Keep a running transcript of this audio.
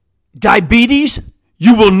Diabetes,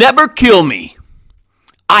 you will never kill me.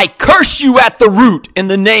 I curse you at the root in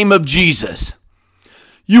the name of Jesus.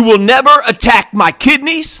 You will never attack my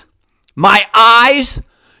kidneys, my eyes.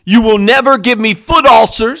 You will never give me foot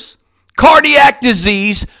ulcers, cardiac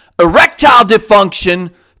disease, erectile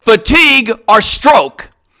dysfunction, fatigue, or stroke.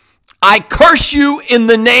 I curse you in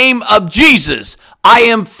the name of Jesus. I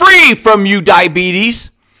am free from you, diabetes.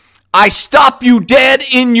 I stop you dead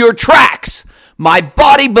in your tracks. My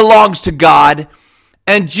body belongs to God,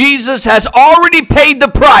 and Jesus has already paid the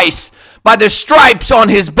price by the stripes on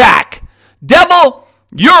his back. Devil,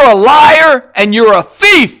 you're a liar and you're a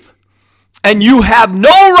thief, and you have no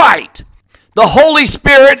right. The Holy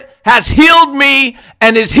Spirit has healed me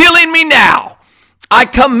and is healing me now. I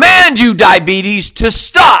command you, diabetes, to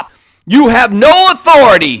stop. You have no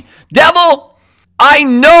authority. Devil, I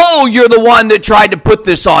know you're the one that tried to put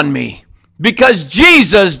this on me, because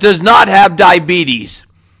Jesus does not have diabetes.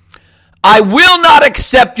 I will not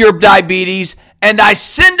accept your diabetes, and I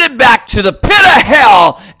send it back to the pit of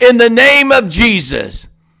hell in the name of Jesus.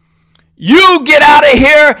 You get out of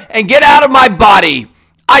here and get out of my body.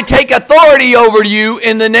 I take authority over you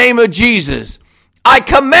in the name of Jesus. I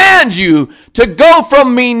command you to go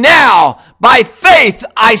from me now. By faith,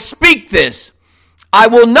 I speak this. I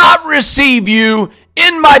will not receive you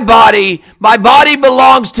in my body. My body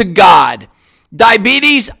belongs to God.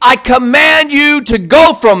 Diabetes, I command you to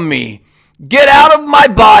go from me. Get out of my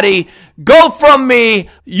body. Go from me.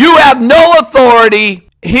 You have no authority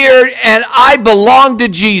here, and I belong to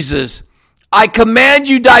Jesus. I command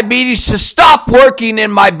you, diabetes, to stop working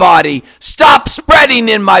in my body. Stop spreading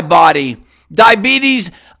in my body.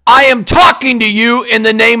 Diabetes, I am talking to you in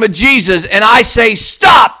the name of Jesus, and I say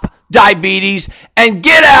stop, diabetes, and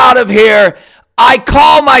get out of here. I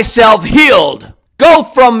call myself healed. Go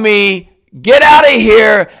from me. Get out of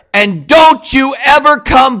here, and don't you ever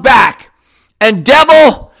come back. And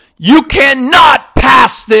devil, you cannot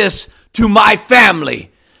pass this to my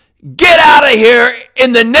family. Get out of here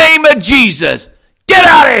in the name of Jesus. Get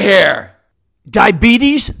out of here.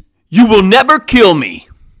 Diabetes, you will never kill me.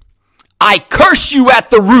 I curse you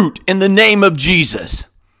at the root in the name of Jesus.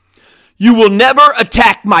 You will never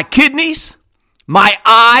attack my kidneys, my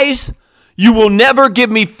eyes. You will never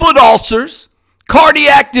give me foot ulcers,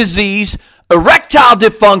 cardiac disease, erectile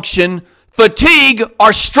dysfunction, fatigue,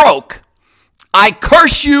 or stroke. I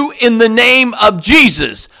curse you in the name of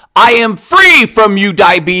Jesus. I am free from you,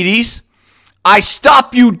 diabetes. I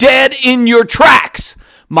stop you dead in your tracks.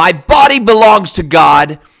 My body belongs to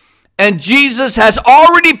God, and Jesus has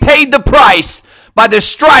already paid the price by the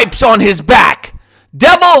stripes on his back.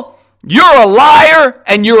 Devil, you're a liar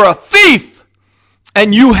and you're a thief,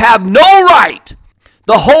 and you have no right.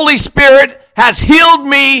 The Holy Spirit has healed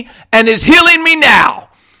me and is healing me now.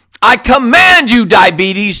 I command you,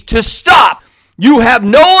 diabetes, to stop. You have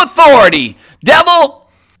no authority. Devil,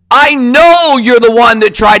 I know you're the one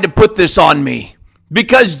that tried to put this on me,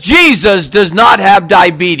 because Jesus does not have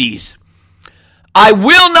diabetes. I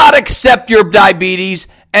will not accept your diabetes,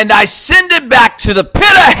 and I send it back to the pit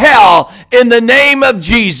of hell in the name of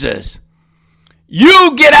Jesus.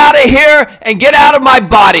 You get out of here and get out of my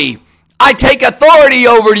body. I take authority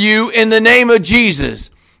over you in the name of Jesus.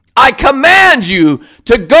 I command you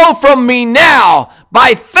to go from me now.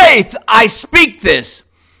 By faith, I speak this.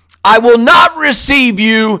 I will not receive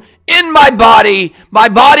you in my body. My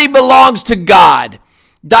body belongs to God.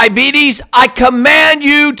 Diabetes, I command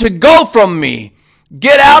you to go from me.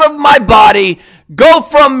 Get out of my body. Go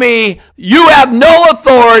from me. You have no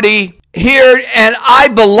authority here, and I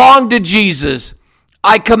belong to Jesus.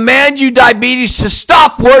 I command you, diabetes, to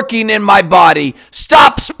stop working in my body.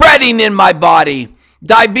 Stop spreading in my body.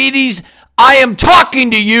 Diabetes, I am talking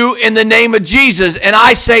to you in the name of Jesus, and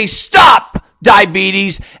I say stop,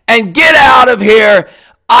 diabetes, and get out of here.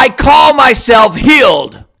 I call myself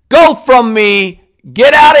healed. Go from me.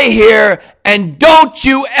 Get out of here, and don't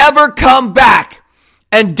you ever come back.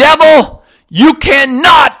 And devil, you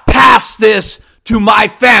cannot pass this to my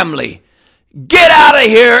family. Get out of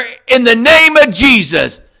here in the name of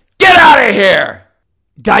Jesus. Get out of here.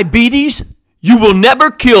 Diabetes, you will never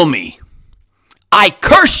kill me. I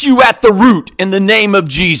curse you at the root in the name of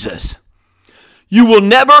Jesus. You will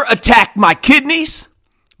never attack my kidneys,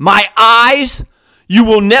 my eyes. You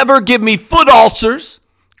will never give me foot ulcers,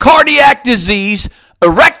 cardiac disease,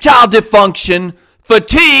 erectile dysfunction,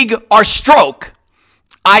 fatigue, or stroke.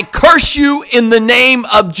 I curse you in the name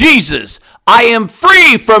of Jesus. I am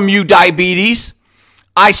free from you, diabetes.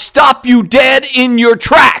 I stop you dead in your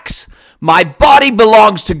tracks. My body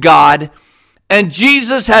belongs to God, and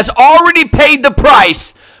Jesus has already paid the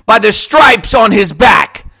price by the stripes on his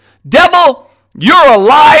back. Devil, you're a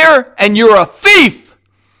liar and you're a thief,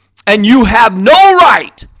 and you have no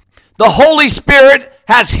right. The Holy Spirit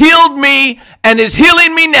has healed me and is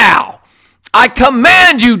healing me now. I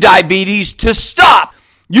command you, diabetes, to stop.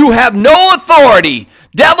 You have no authority.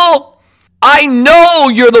 Devil, I know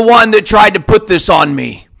you're the one that tried to put this on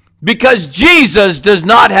me, because Jesus does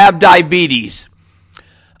not have diabetes.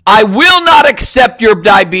 I will not accept your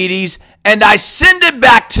diabetes, and I send it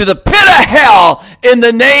back to the pit of hell in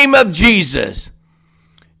the name of Jesus.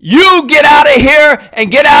 You get out of here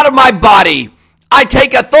and get out of my body. I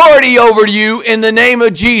take authority over you in the name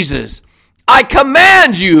of Jesus. I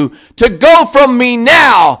command you to go from me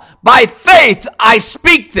now. By faith, I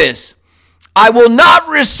speak this. I will not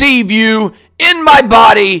receive you in my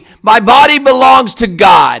body. My body belongs to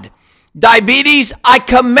God. Diabetes, I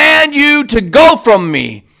command you to go from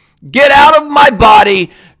me. Get out of my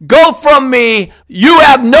body. Go from me. You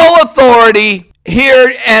have no authority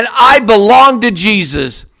here, and I belong to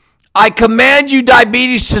Jesus. I command you,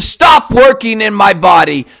 diabetes, to stop working in my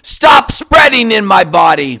body. Stop spreading in my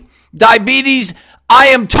body. Diabetes, I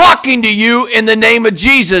am talking to you in the name of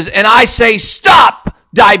Jesus, and I say stop,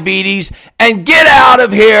 diabetes, and get out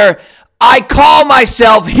of here. I call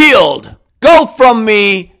myself healed. Go from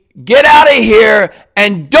me, get out of here,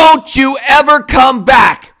 and don't you ever come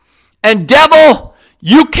back. And devil,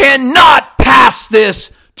 you cannot pass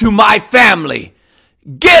this to my family.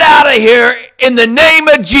 Get out of here in the name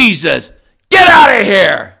of Jesus. Get out of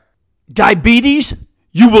here. Diabetes,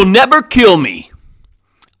 you will never kill me.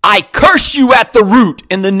 I curse you at the root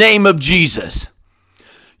in the name of Jesus.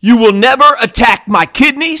 You will never attack my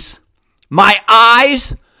kidneys, my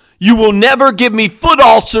eyes. You will never give me foot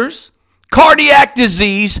ulcers, cardiac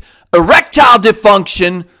disease, erectile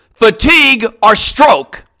dysfunction, fatigue, or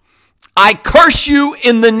stroke. I curse you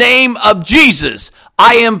in the name of Jesus.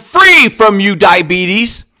 I am free from you,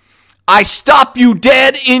 diabetes. I stop you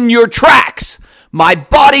dead in your tracks. My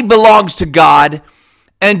body belongs to God,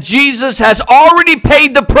 and Jesus has already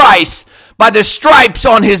paid the price by the stripes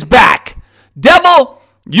on his back. Devil,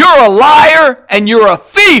 you're a liar and you're a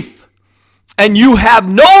thief, and you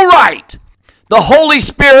have no right. The Holy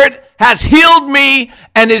Spirit has healed me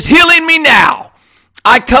and is healing me now.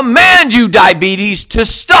 I command you, diabetes, to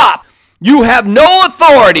stop. You have no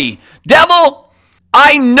authority. Devil,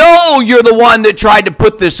 I know you're the one that tried to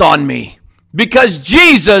put this on me, because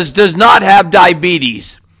Jesus does not have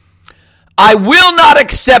diabetes. I will not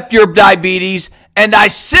accept your diabetes, and I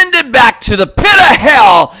send it back to the pit of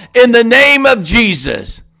hell in the name of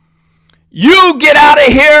Jesus. You get out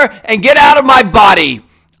of here and get out of my body.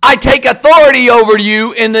 I take authority over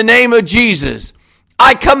you in the name of Jesus.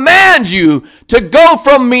 I command you to go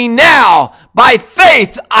from me now. By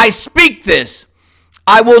faith, I speak this.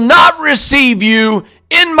 I will not receive you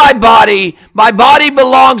in my body. My body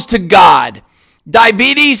belongs to God.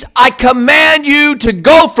 Diabetes, I command you to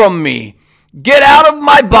go from me. Get out of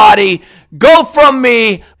my body. Go from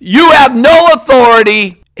me. You have no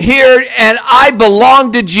authority here, and I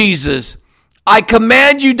belong to Jesus. I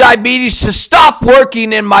command you, diabetes, to stop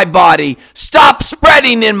working in my body. Stop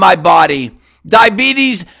spreading in my body.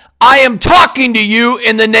 Diabetes, I am talking to you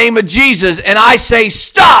in the name of Jesus, and I say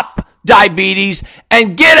stop, diabetes,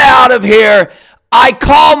 and get out of here. I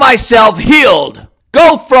call myself healed.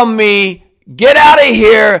 Go from me, get out of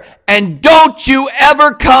here, and don't you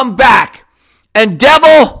ever come back. And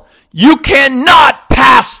devil, you cannot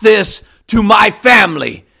pass this to my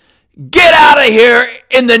family. Get out of here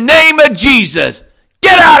in the name of Jesus.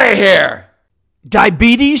 Get out of here.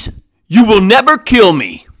 Diabetes, you will never kill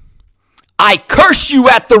me. I curse you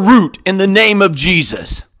at the root in the name of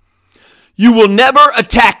Jesus. You will never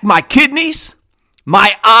attack my kidneys,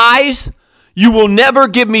 my eyes. You will never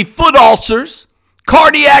give me foot ulcers,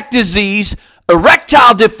 cardiac disease,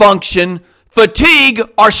 erectile dysfunction, fatigue,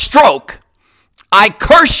 or stroke. I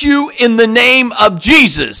curse you in the name of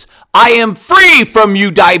Jesus. I am free from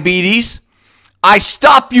you, diabetes. I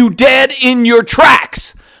stop you dead in your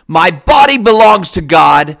tracks. My body belongs to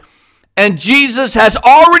God, and Jesus has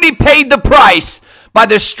already paid the price by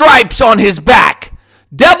the stripes on his back.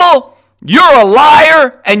 Devil, you're a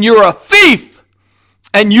liar and you're a thief,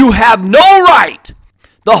 and you have no right.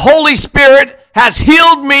 The Holy Spirit has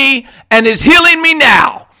healed me and is healing me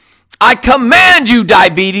now. I command you,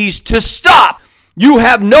 diabetes, to stop. You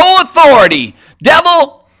have no authority.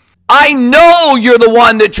 Devil, I know you're the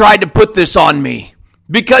one that tried to put this on me,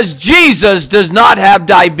 because Jesus does not have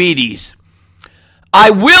diabetes.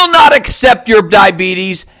 I will not accept your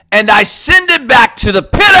diabetes, and I send it back to the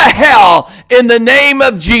pit of hell in the name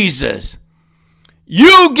of Jesus.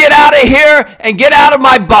 You get out of here and get out of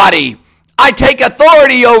my body. I take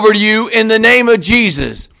authority over you in the name of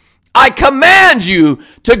Jesus. I command you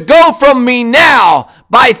to go from me now.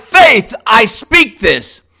 By faith, I speak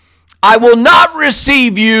this. I will not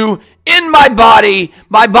receive you in my body.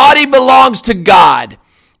 My body belongs to God.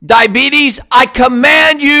 Diabetes, I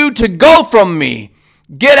command you to go from me.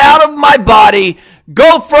 Get out of my body.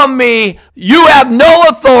 Go from me. You have no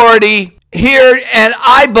authority here, and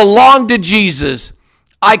I belong to Jesus.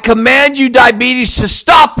 I command you, diabetes, to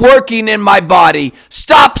stop working in my body.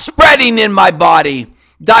 Stop spreading in my body.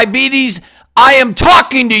 Diabetes, I am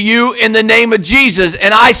talking to you in the name of Jesus,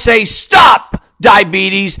 and I say stop,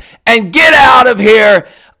 diabetes, and get out of here.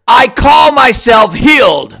 I call myself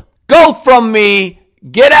healed. Go from me,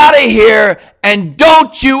 get out of here, and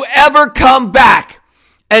don't you ever come back.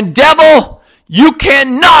 And devil, you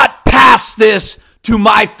cannot pass this to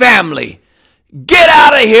my family. Get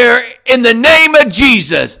out of here in the name of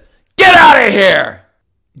Jesus. Get out of here.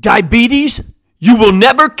 Diabetes, you will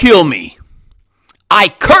never kill me. I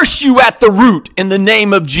curse you at the root in the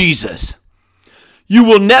name of Jesus. You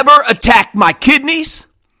will never attack my kidneys,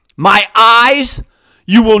 my eyes.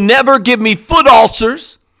 You will never give me foot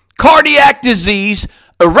ulcers, cardiac disease,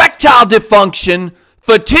 erectile dysfunction,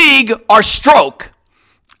 fatigue, or stroke.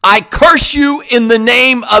 I curse you in the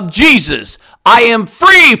name of Jesus. I am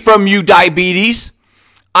free from you, diabetes.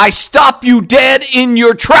 I stop you dead in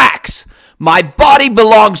your tracks. My body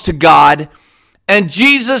belongs to God, and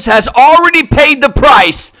Jesus has already paid the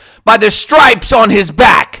price by the stripes on his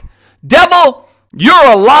back. Devil, you're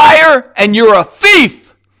a liar and you're a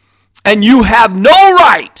thief, and you have no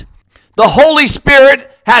right. The Holy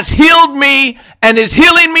Spirit has healed me and is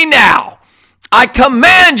healing me now. I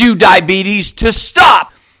command you, diabetes, to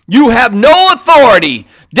stop. You have no authority.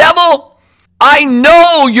 Devil, I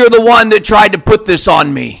know you're the one that tried to put this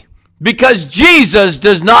on me, because Jesus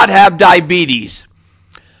does not have diabetes.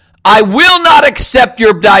 I will not accept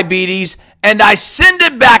your diabetes, and I send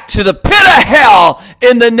it back to the pit of hell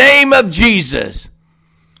in the name of Jesus.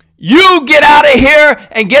 You get out of here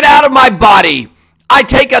and get out of my body. I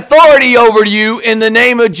take authority over you in the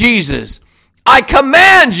name of Jesus. I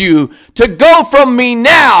command you to go from me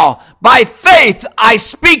now. By faith, I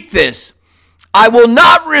speak this. I will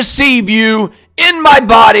not receive you in my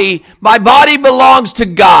body. My body belongs to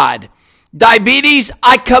God. Diabetes,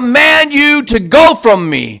 I command you to go from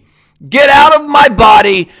me. Get out of my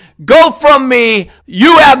body. Go from me.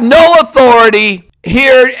 You have no authority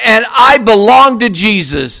here, and I belong to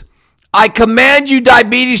Jesus. I command you,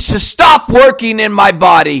 diabetes, to stop working in my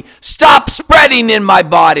body. Stop spreading in my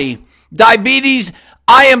body. Diabetes,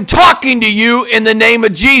 I am talking to you in the name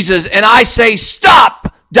of Jesus, and I say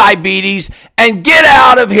stop, diabetes, and get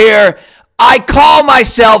out of here. I call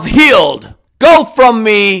myself healed. Go from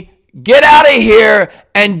me, get out of here,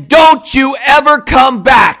 and don't you ever come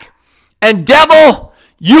back. And devil,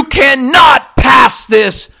 you cannot pass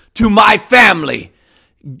this to my family.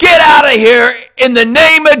 Get out of here in the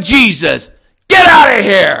name of Jesus. Get out of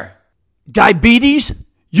here. Diabetes,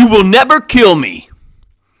 you will never kill me.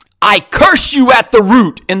 I curse you at the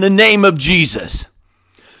root in the name of Jesus.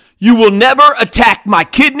 You will never attack my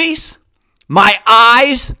kidneys, my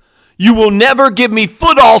eyes. You will never give me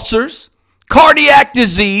foot ulcers, cardiac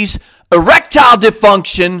disease, erectile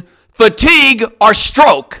dysfunction, fatigue, or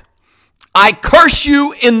stroke. I curse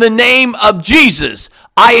you in the name of Jesus.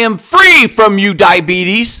 I am free from you,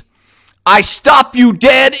 diabetes. I stop you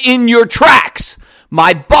dead in your tracks.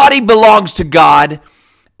 My body belongs to God,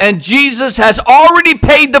 and Jesus has already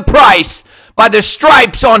paid the price by the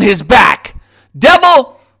stripes on his back.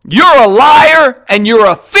 Devil, you're a liar and you're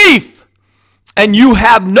a thief, and you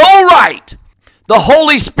have no right. The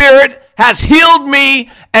Holy Spirit has healed me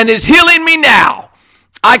and is healing me now.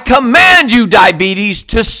 I command you, diabetes,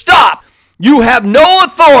 to stop. You have no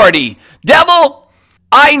authority. Devil,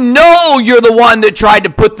 I know you're the one that tried to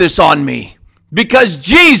put this on me, because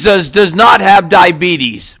Jesus does not have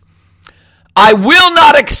diabetes. I will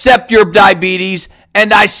not accept your diabetes,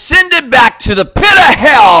 and I send it back to the pit of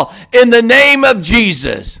hell in the name of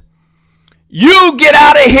Jesus. You get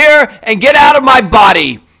out of here and get out of my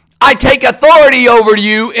body. I take authority over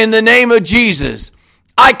you in the name of Jesus.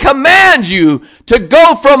 I command you to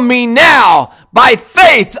go from me now. By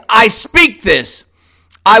faith, I speak this.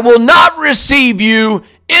 I will not receive you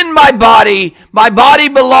in my body. My body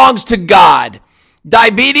belongs to God.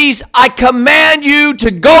 Diabetes, I command you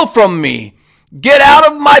to go from me. Get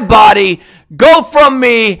out of my body. Go from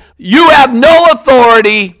me. You have no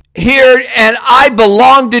authority here, and I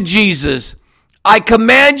belong to Jesus. I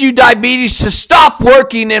command you, diabetes, to stop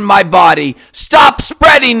working in my body. Stop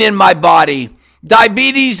spreading in my body.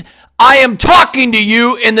 Diabetes, I am talking to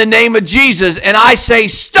you in the name of Jesus, and I say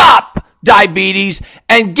stop, diabetes,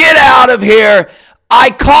 and get out of here. I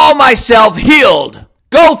call myself healed.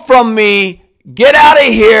 Go from me, get out of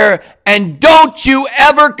here, and don't you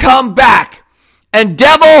ever come back. And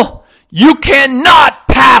devil, you cannot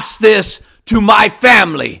pass this to my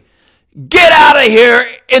family. Get out of here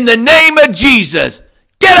in the name of Jesus.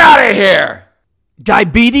 Get out of here.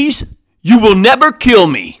 Diabetes, you will never kill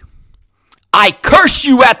me. I curse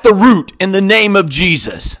you at the root in the name of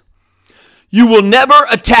Jesus. You will never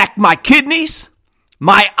attack my kidneys,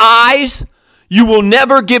 my eyes. You will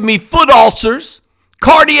never give me foot ulcers,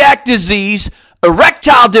 cardiac disease,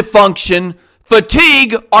 erectile dysfunction,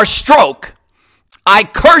 fatigue, or stroke. I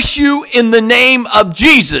curse you in the name of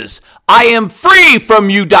Jesus. I am free from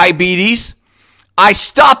you, diabetes. I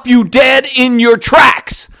stop you dead in your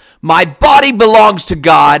tracks. My body belongs to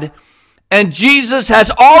God, and Jesus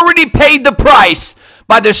has already paid the price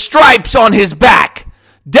by the stripes on his back.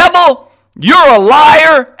 Devil, you're a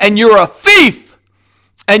liar and you're a thief,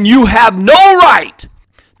 and you have no right.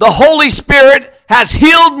 The Holy Spirit has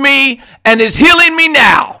healed me and is healing me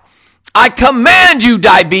now. I command you,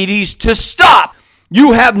 diabetes, to stop.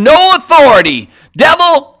 You have no authority.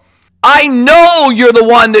 Devil, I know you're the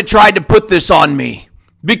one that tried to put this on me,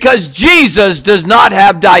 because Jesus does not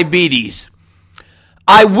have diabetes.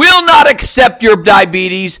 I will not accept your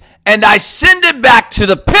diabetes, and I send it back to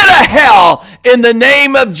the pit of hell in the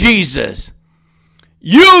name of Jesus.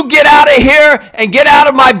 You get out of here and get out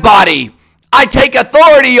of my body. I take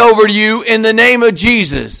authority over you in the name of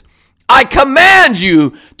Jesus. I command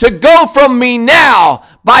you to go from me now.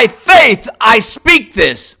 By faith, I speak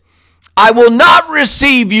this. I will not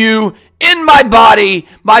receive you in my body.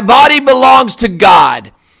 My body belongs to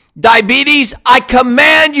God. Diabetes, I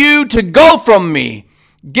command you to go from me.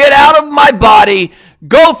 Get out of my body.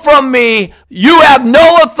 Go from me. You have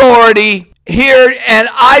no authority here, and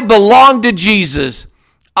I belong to Jesus.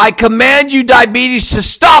 I command you, diabetes, to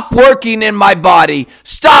stop working in my body.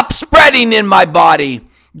 Stop spreading in my body.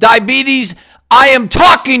 Diabetes, I am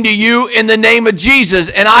talking to you in the name of Jesus,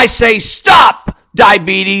 and I say stop,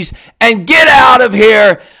 diabetes, and get out of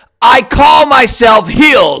here. I call myself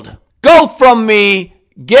healed. Go from me,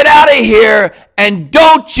 get out of here, and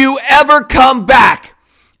don't you ever come back.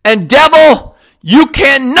 And devil, you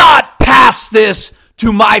cannot pass this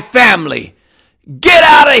to my family. Get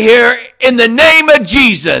out of here in the name of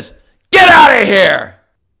Jesus. Get out of here.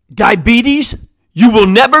 Diabetes, you will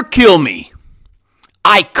never kill me.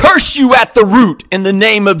 I curse you at the root in the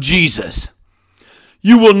name of Jesus.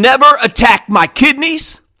 You will never attack my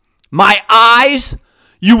kidneys, my eyes.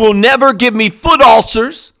 You will never give me foot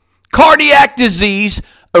ulcers, cardiac disease,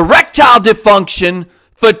 erectile dysfunction,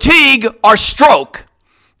 fatigue, or stroke.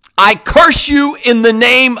 I curse you in the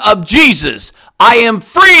name of Jesus. I am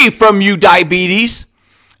free from you, diabetes.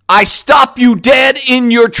 I stop you dead in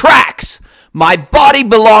your tracks. My body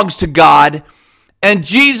belongs to God, and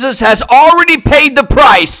Jesus has already paid the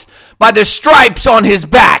price by the stripes on his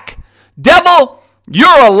back. Devil,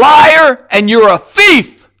 you're a liar and you're a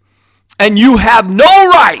thief, and you have no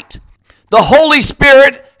right. The Holy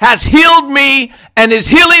Spirit has healed me and is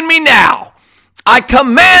healing me now. I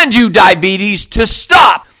command you, diabetes, to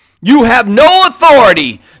stop. You have no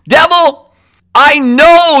authority. Devil, I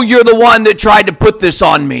know you're the one that tried to put this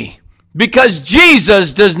on me, because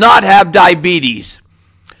Jesus does not have diabetes.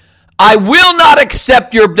 I will not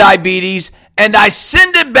accept your diabetes, and I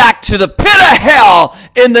send it back to the pit of hell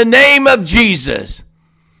in the name of Jesus.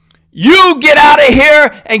 You get out of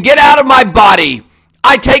here and get out of my body.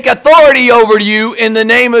 I take authority over you in the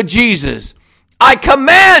name of Jesus. I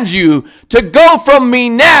command you to go from me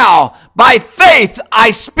now. By faith, I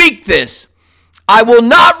speak this. I will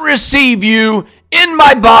not receive you in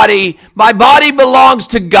my body. My body belongs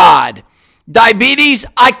to God. Diabetes,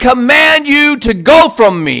 I command you to go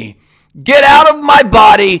from me. Get out of my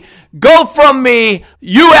body. Go from me.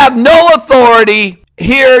 You have no authority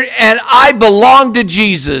here, and I belong to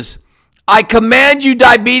Jesus. I command you,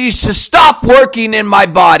 diabetes, to stop working in my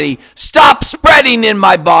body. Stop spreading in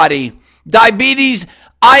my body. Diabetes,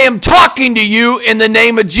 I am talking to you in the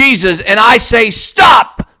name of Jesus, and I say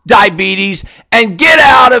stop, diabetes, and get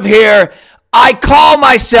out of here. I call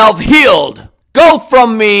myself healed. Go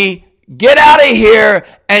from me, get out of here,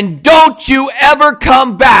 and don't you ever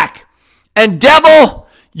come back. And devil,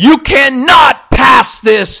 you cannot pass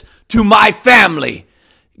this to my family.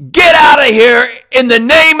 Get out of here in the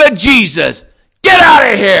name of Jesus. Get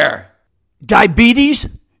out of here. Diabetes,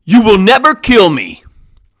 you will never kill me.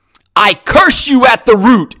 I curse you at the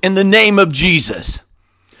root in the name of Jesus.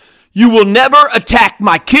 You will never attack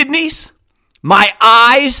my kidneys, my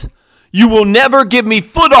eyes. You will never give me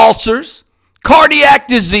foot ulcers, cardiac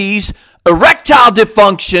disease, erectile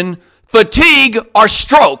dysfunction, fatigue, or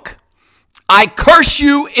stroke. I curse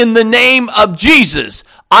you in the name of Jesus.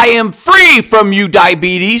 I am free from you,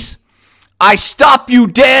 diabetes. I stop you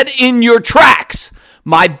dead in your tracks.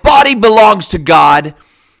 My body belongs to God,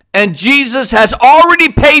 and Jesus has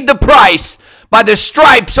already paid the price by the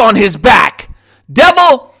stripes on his back.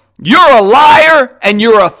 Devil, you're a liar and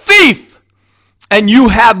you're a thief, and you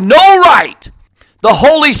have no right. The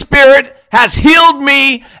Holy Spirit has healed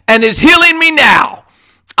me and is healing me now.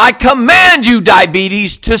 I command you,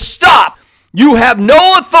 diabetes, to stop. You have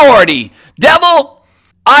no authority. Devil,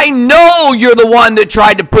 I know you're the one that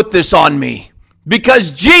tried to put this on me,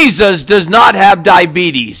 because Jesus does not have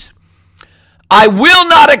diabetes. I will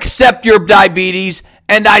not accept your diabetes,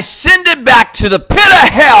 and I send it back to the pit of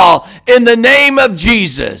hell in the name of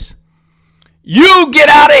Jesus. You get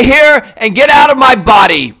out of here and get out of my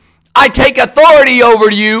body. I take authority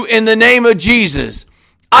over you in the name of Jesus.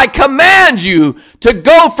 I command you to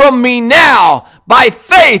go from me now. By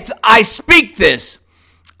faith, I speak this.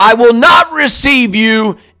 I will not receive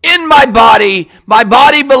you in my body. My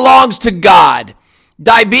body belongs to God.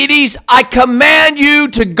 Diabetes, I command you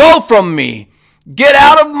to go from me. Get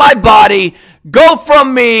out of my body. Go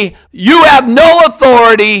from me. You have no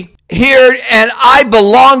authority here, and I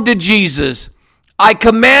belong to Jesus. I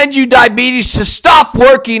command you, diabetes, to stop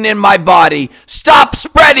working in my body. Stop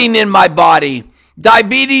spreading in my body.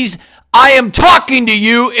 Diabetes, I am talking to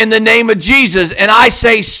you in the name of Jesus, and I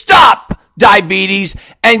say stop, diabetes,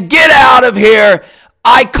 and get out of here.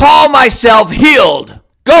 I call myself healed.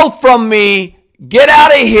 Go from me, get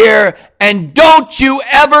out of here, and don't you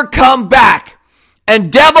ever come back.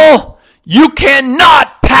 And devil, you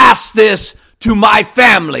cannot pass this to my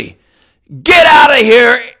family. Get out of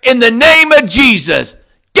here in the name of Jesus.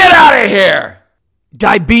 Get out of here.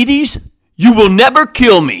 Diabetes, you will never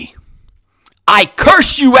kill me. I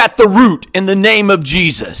curse you at the root in the name of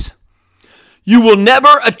Jesus. You will never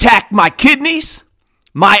attack my kidneys,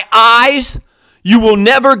 my eyes. You will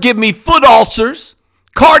never give me foot ulcers,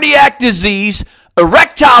 cardiac disease,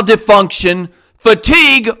 erectile dysfunction,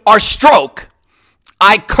 fatigue, or stroke.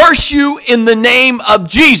 I curse you in the name of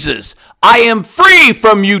Jesus. I am free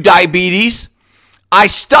from you, diabetes. I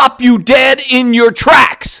stop you dead in your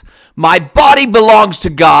tracks. My body belongs to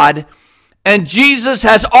God, and Jesus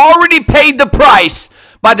has already paid the price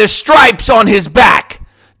by the stripes on his back.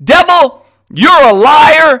 Devil, you're a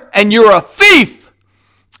liar and you're a thief,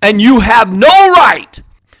 and you have no right.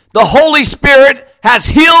 The Holy Spirit has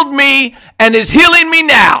healed me and is healing me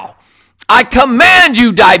now. I command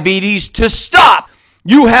you, diabetes, to stop.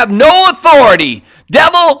 You have no authority.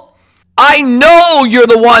 Devil, I know you're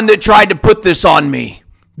the one that tried to put this on me,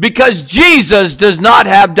 because Jesus does not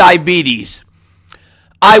have diabetes.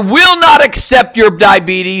 I will not accept your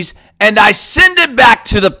diabetes, and I send it back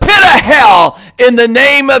to the pit of hell in the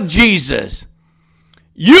name of Jesus.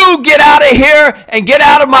 You get out of here and get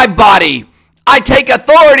out of my body. I take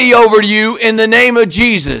authority over you in the name of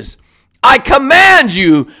Jesus. I command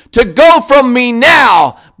you to go from me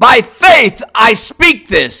now. By faith, I speak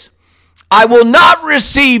this. I will not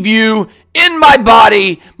receive you in my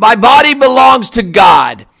body. My body belongs to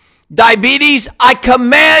God. Diabetes, I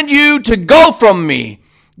command you to go from me.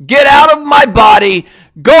 Get out of my body.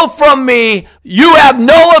 Go from me. You have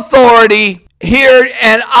no authority here,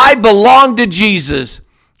 and I belong to Jesus.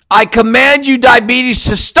 I command you, diabetes,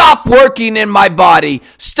 to stop working in my body.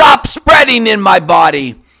 Stop spreading in my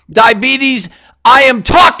body. Diabetes, I am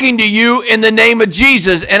talking to you in the name of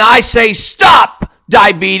Jesus, and I say stop,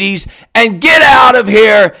 diabetes, and get out of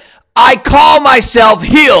here. I call myself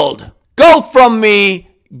healed. Go from me,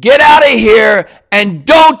 get out of here, and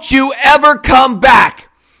don't you ever come back.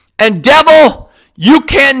 And devil, you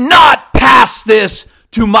cannot pass this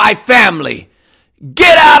to my family.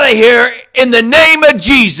 Get out of here in the name of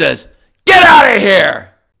Jesus. Get out of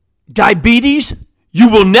here. Diabetes, you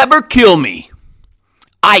will never kill me.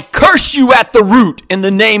 I curse you at the root in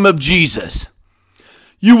the name of Jesus.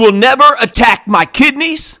 You will never attack my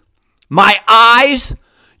kidneys, my eyes.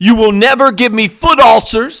 You will never give me foot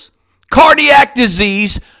ulcers, cardiac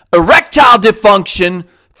disease, erectile dysfunction,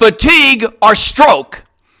 fatigue, or stroke.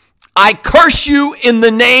 I curse you in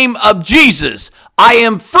the name of Jesus. I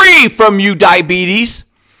am free from you, diabetes.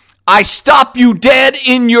 I stop you dead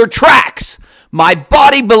in your tracks. My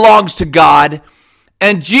body belongs to God,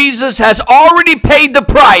 and Jesus has already paid the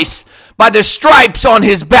price by the stripes on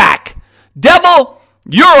his back. Devil,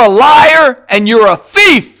 you're a liar and you're a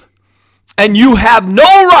thief, and you have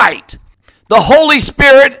no right. The Holy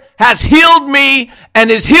Spirit has healed me and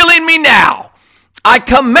is healing me now. I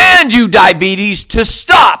command you, diabetes, to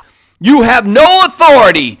stop. You have no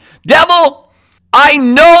authority. Devil, I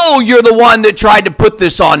know you're the one that tried to put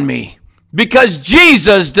this on me, because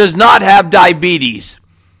Jesus does not have diabetes.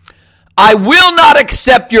 I will not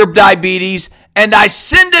accept your diabetes, and I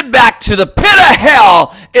send it back to the pit of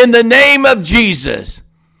hell in the name of Jesus.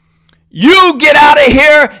 You get out of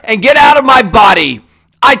here and get out of my body.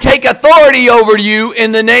 I take authority over you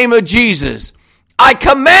in the name of Jesus. I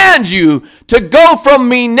command you to go from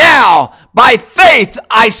me now. By faith,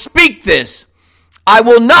 I speak this. I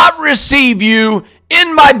will not receive you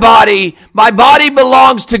in my body. My body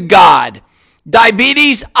belongs to God.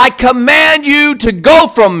 Diabetes, I command you to go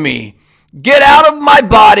from me. Get out of my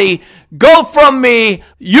body. Go from me.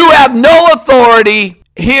 You have no authority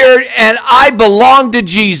here, and I belong to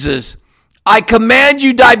Jesus. I command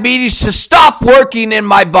you, diabetes, to stop working in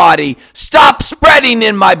my body. Stop spreading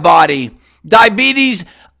in my body. Diabetes,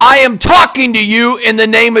 I am talking to you in the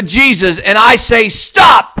name of Jesus, and I say,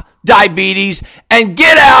 stop, diabetes, and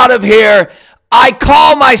get out of here. I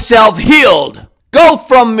call myself healed. Go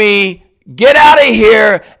from me. Get out of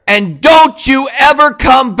here, and don't you ever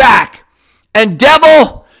come back. And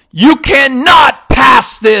devil, you cannot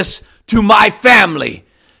pass this to my family.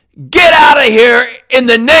 Get out of here in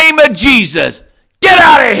the name of Jesus. Get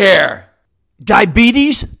out of here.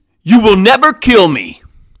 Diabetes, you will never kill me.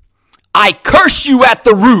 I curse you at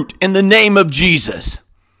the root in the name of Jesus.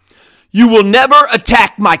 You will never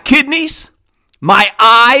attack my kidneys, my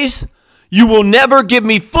eyes. You will never give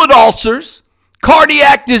me foot ulcers,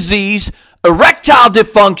 cardiac disease, erectile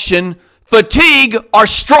dysfunction, fatigue, or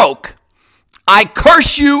stroke. I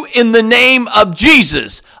curse you in the name of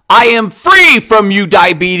Jesus. I am free from you,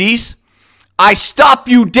 diabetes. I stop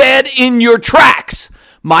you dead in your tracks.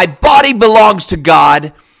 My body belongs to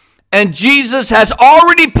God, and Jesus has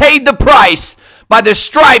already paid the price by the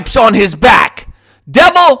stripes on his back.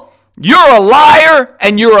 Devil, you're a liar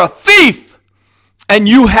and you're a thief, and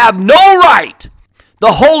you have no right.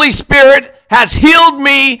 The Holy Spirit has healed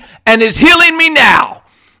me and is healing me now.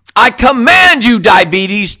 I command you,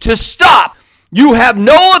 diabetes, to stop. You have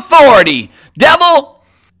no authority. Devil,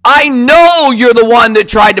 I know you're the one that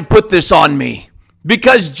tried to put this on me,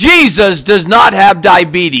 because Jesus does not have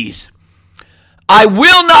diabetes. I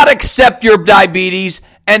will not accept your diabetes,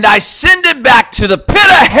 and I send it back to the pit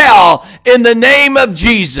of hell in the name of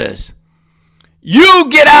Jesus. You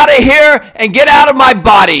get out of here and get out of my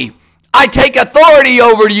body. I take authority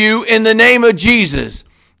over you in the name of Jesus.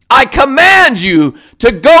 I command you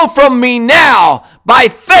to go from me now. By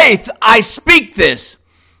faith, I speak this.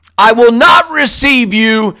 I will not receive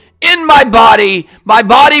you in my body. My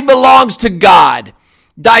body belongs to God.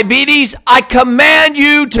 Diabetes, I command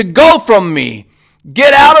you to go from me.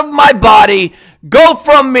 Get out of my body. Go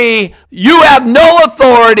from me. You have no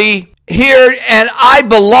authority here, and I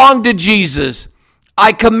belong to Jesus.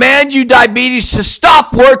 I command you, diabetes, to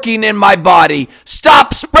stop working in my body.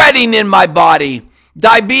 Stop spreading in my body.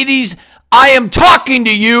 Diabetes, I am talking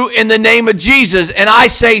to you in the name of Jesus, and I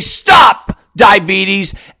say, stop,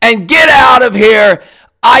 diabetes, and get out of here.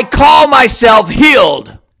 I call myself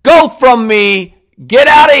healed. Go from me. Get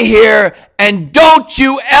out of here, and don't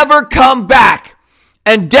you ever come back.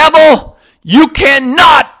 And devil, you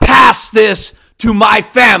cannot pass this to my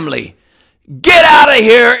family. Get out of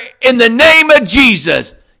here in the name of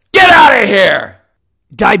Jesus. Get out of here.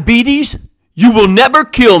 Diabetes, you will never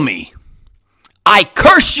kill me. I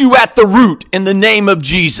curse you at the root in the name of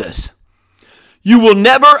Jesus. You will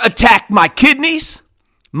never attack my kidneys,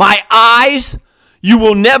 my eyes. You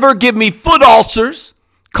will never give me foot ulcers,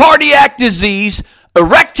 cardiac disease,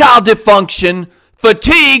 erectile dysfunction,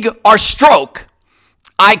 fatigue, or stroke.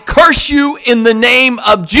 I curse you in the name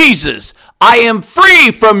of Jesus. I am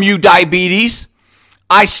free from you, diabetes.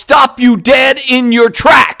 I stop you dead in your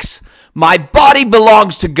tracks. My body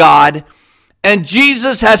belongs to God, and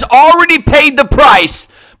Jesus has already paid the price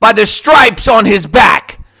by the stripes on his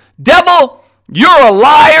back. Devil, you're a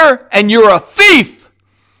liar and you're a thief,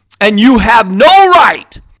 and you have no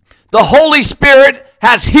right. The Holy Spirit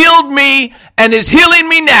has healed me and is healing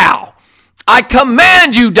me now. I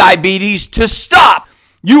command you, diabetes, to stop.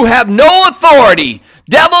 You have no authority.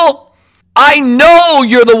 Devil, I know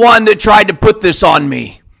you're the one that tried to put this on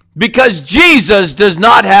me, because Jesus does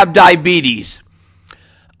not have diabetes.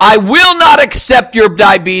 I will not accept your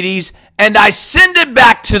diabetes, and I send it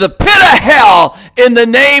back to the pit of hell in the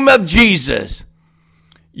name of Jesus.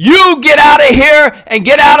 You get out of here and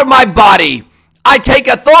get out of my body. I take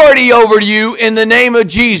authority over you in the name of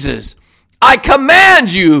Jesus. I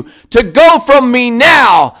command you to go from me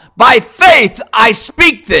now. By faith, I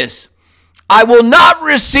speak this. I will not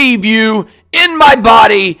receive you in my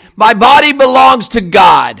body. My body belongs to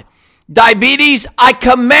God. Diabetes, I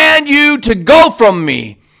command you to go from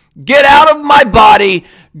me. Get out of my body.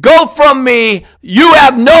 Go from me. You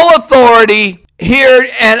have no authority here,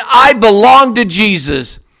 and I belong to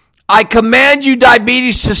Jesus. I command you,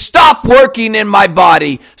 diabetes, to stop working in my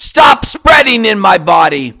body. Stop spreading in my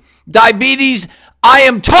body. Diabetes, I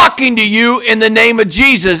am talking to you in the name of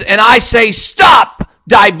Jesus, and I say stop,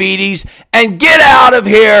 diabetes, and get out of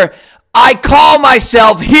here. I call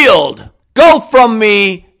myself healed. Go from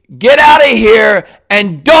me, get out of here,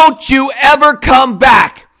 and don't you ever come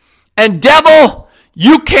back. And devil,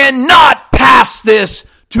 you cannot pass this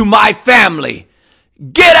to my family.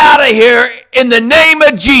 Get out of here in the name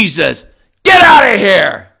of Jesus. Get out of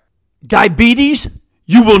here. Diabetes,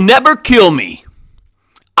 you will never kill me.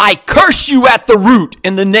 I curse you at the root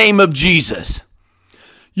in the name of Jesus.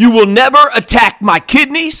 You will never attack my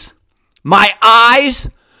kidneys, my eyes.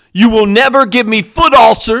 You will never give me foot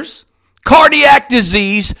ulcers, cardiac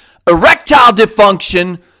disease, erectile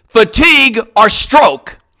dysfunction, fatigue, or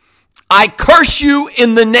stroke. I curse you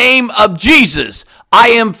in the name of Jesus. I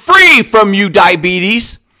am free from you,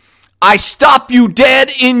 diabetes. I stop you dead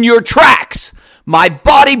in your tracks. My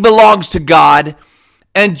body belongs to God,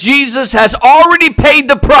 and Jesus has already paid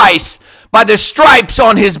the price by the stripes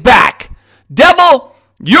on his back. Devil,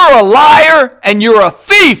 you're a liar and you're a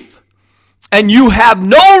thief, and you have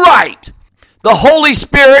no right. The Holy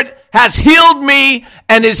Spirit has healed me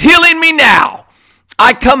and is healing me now.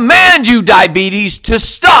 I command you, diabetes, to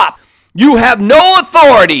stop. You have no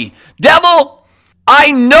authority. Devil,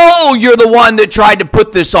 I know you're the one that tried to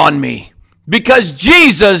put this on me, because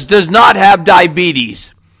Jesus does not have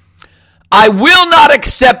diabetes. I will not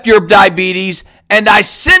accept your diabetes, and I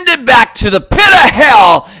send it back to the pit of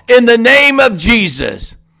hell in the name of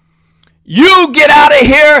Jesus. You get out of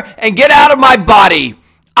here and get out of my body.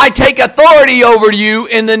 I take authority over you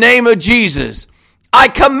in the name of Jesus. I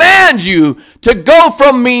command you to go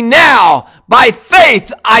from me now. By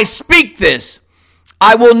faith, I speak this.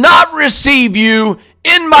 I will not receive you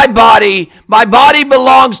in my body. My body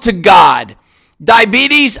belongs to God.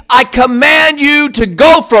 Diabetes, I command you to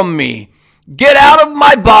go from me. Get out of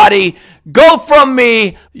my body. Go from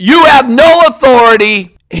me. You have no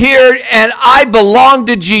authority here, and I belong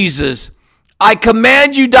to Jesus. I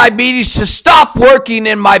command you, diabetes, to stop working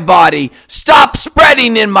in my body. Stop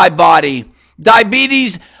spreading in my body.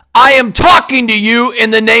 Diabetes, I am talking to you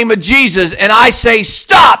in the name of Jesus, and I say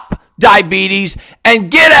stop, diabetes,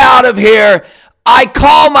 and get out of here. I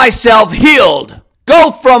call myself healed.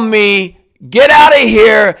 Go from me. Get out of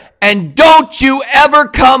here, and don't you ever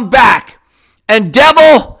come back. And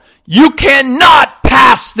devil, you cannot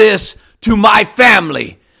pass this to my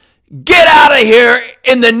family. Get out of here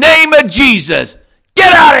in the name of Jesus.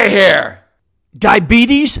 Get out of here.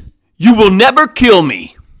 Diabetes, you will never kill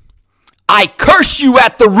me. I curse you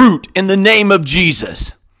at the root in the name of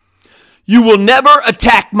Jesus. You will never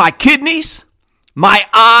attack my kidneys, my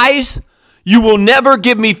eyes. You will never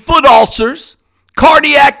give me foot ulcers,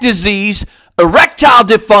 cardiac disease, erectile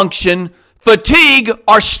dysfunction, fatigue,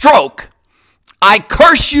 or stroke. I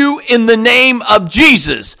curse you in the name of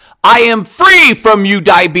Jesus. I am free from you,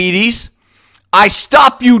 diabetes. I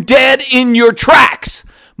stop you dead in your tracks.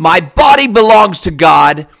 My body belongs to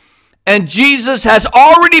God, and Jesus has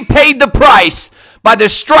already paid the price by the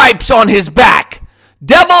stripes on his back.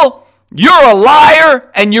 Devil, you're a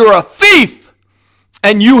liar and you're a thief,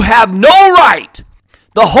 and you have no right.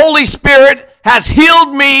 The Holy Spirit has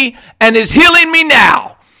healed me and is healing me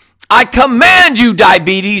now. I command you,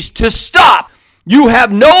 diabetes, to stop. You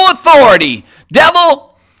have no authority.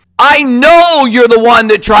 Devil, I know you're the one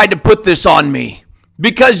that tried to put this on me,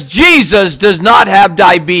 because Jesus does not have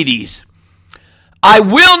diabetes. I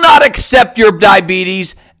will not accept your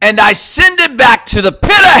diabetes, and I send it back to the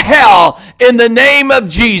pit of hell in the name of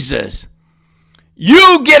Jesus.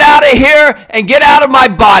 You get out of here and get out of my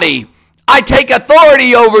body. I take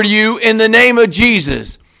authority over you in the name of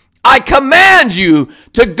Jesus. I command you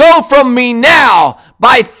to go from me now.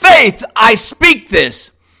 By faith, I speak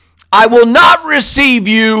this. I will not receive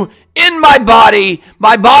you in my body.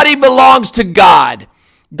 My body belongs to God.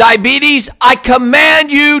 Diabetes, I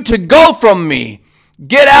command you to go from me.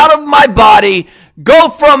 Get out of my body. Go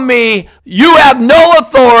from me. You have no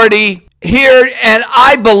authority here, and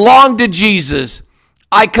I belong to Jesus.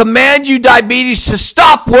 I command you, diabetes, to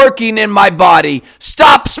stop working in my body.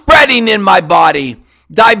 Stop spreading in my body.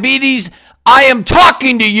 Diabetes, I am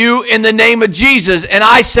talking to you in the name of Jesus, and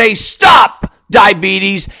I say stop,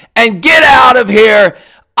 diabetes, and get out of here.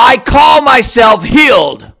 I call myself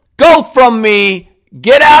healed. Go from me.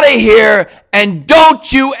 Get out of here, and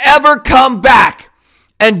don't you ever come back.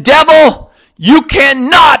 And devil, you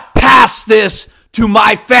cannot pass this to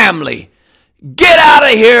my family. Get out of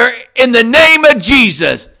here in the name of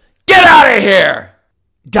Jesus. Get out of here.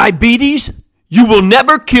 Diabetes, you will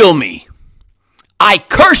never kill me. I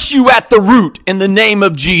curse you at the root in the name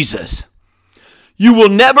of Jesus. You will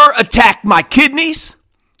never attack my kidneys,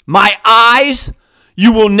 my eyes.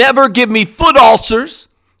 You will never give me foot ulcers,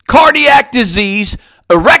 cardiac disease,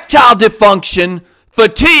 erectile dysfunction,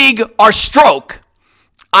 fatigue, or stroke.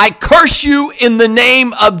 I curse you in the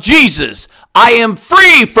name of Jesus. I am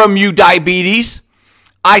free from you, diabetes.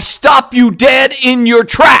 I stop you dead in your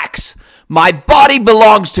tracks. My body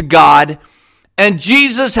belongs to God, and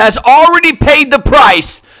Jesus has already paid the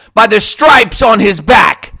price by the stripes on his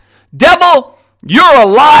back. Devil, you're a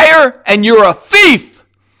liar and you're a thief,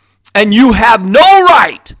 and you have no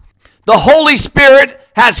right. The Holy Spirit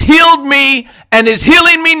has healed me and is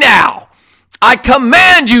healing me now. I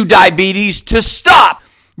command you, diabetes, to stop.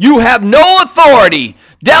 You have no authority.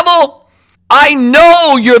 Devil, I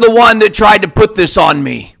know you're the one that tried to put this on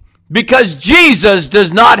me, because Jesus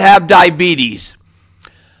does not have diabetes.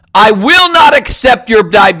 I will not accept your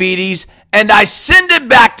diabetes, and I send it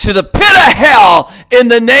back to the pit of hell in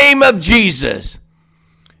the name of Jesus.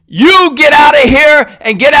 You get out of here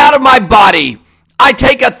and get out of my body. I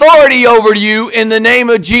take authority over you in the name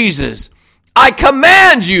of Jesus. I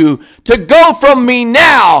command you to go from me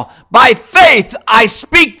now. By faith, I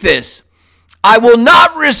speak this. I will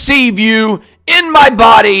not receive you in my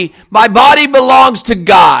body. My body belongs to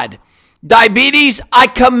God. Diabetes, I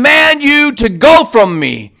command you to go from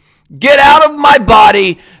me. Get out of my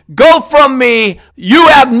body. Go from me. You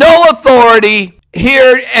have no authority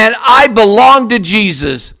here, and I belong to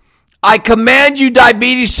Jesus. I command you,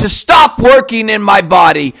 diabetes, to stop working in my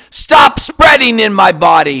body. Stop spreading in my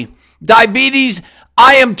body. Diabetes,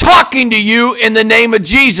 I am talking to you in the name of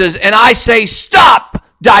Jesus, and I say stop,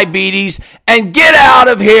 diabetes, and get out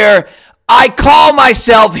of here. I call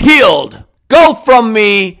myself healed. Go from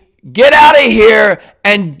me, get out of here,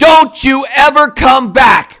 and don't you ever come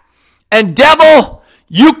back. And devil,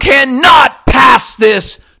 you cannot pass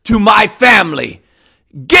this to my family.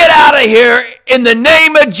 Get out of here in the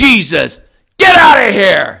name of Jesus. Get out of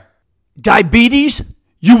here. Diabetes,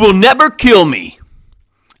 you will never kill me.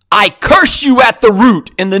 I curse you at the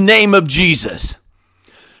root in the name of Jesus.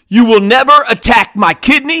 You will never attack my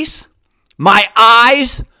kidneys, my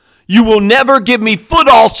eyes. You will never give me foot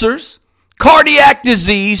ulcers, cardiac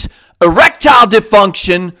disease, erectile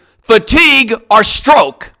dysfunction, fatigue, or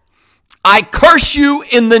stroke. I curse you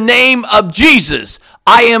in the name of Jesus.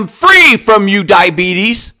 I am free from you,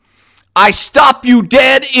 diabetes. I stop you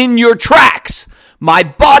dead in your tracks. My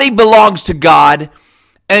body belongs to God,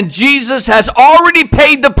 and Jesus has already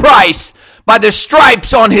paid the price by the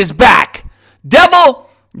stripes on his back. Devil,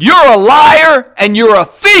 you're a liar and you're a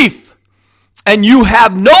thief, and you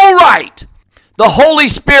have no right. The Holy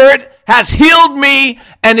Spirit has healed me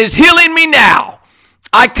and is healing me now.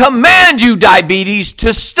 I command you, diabetes,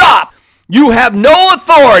 to stop. You have no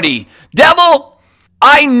authority. Devil,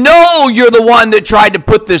 I know you're the one that tried to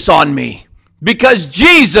put this on me, because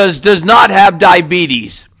Jesus does not have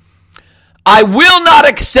diabetes. I will not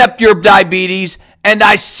accept your diabetes, and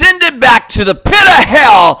I send it back to the pit of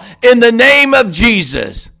hell in the name of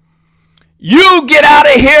Jesus. You get out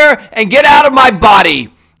of here and get out of my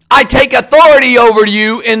body. I take authority over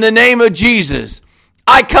you in the name of Jesus.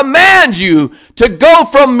 I command you to go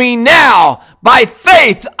from me now. By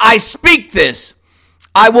faith, I speak this.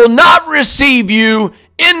 I will not receive you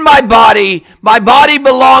in my body. My body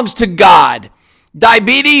belongs to God.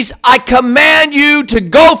 Diabetes, I command you to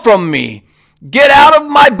go from me. Get out of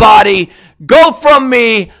my body. Go from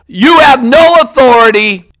me. You have no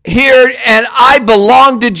authority here, and I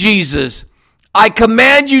belong to Jesus. I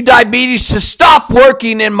command you, diabetes, to stop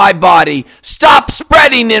working in my body. Stop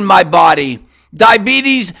spreading in my body.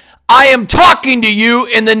 Diabetes, I am talking to you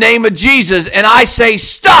in the name of Jesus, and I say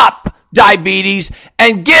stop, diabetes,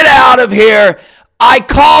 and get out of here. I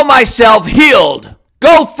call myself healed.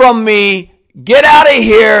 Go from me, get out of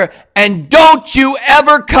here, and don't you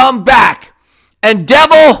ever come back. And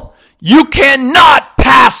devil, you cannot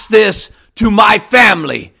pass this to my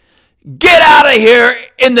family. Get out of here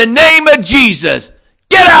in the name of Jesus.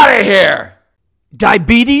 Get out of here.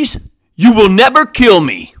 Diabetes, you will never kill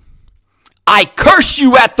me. I curse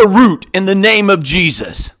you at the root in the name of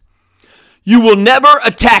Jesus. You will never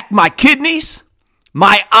attack my kidneys,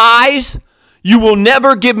 my eyes. You will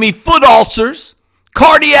never give me foot ulcers,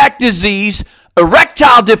 cardiac disease,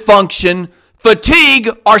 erectile dysfunction, fatigue,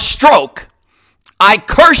 or stroke. I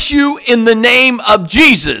curse you in the name of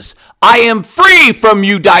Jesus. I am free from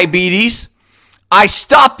you, diabetes. I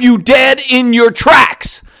stop you dead in your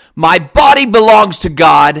tracks. My body belongs to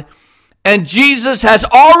God, and Jesus has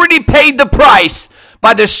already paid the price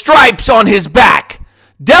by the stripes on his back.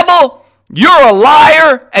 Devil, You're a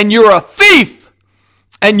liar and you're a thief,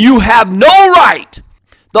 and you have no right.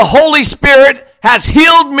 The Holy Spirit has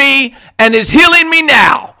healed me and is healing me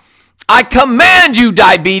now. I command you,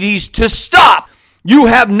 diabetes, to stop. You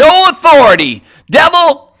have no authority.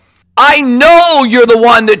 Devil, I know you're the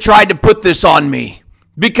one that tried to put this on me,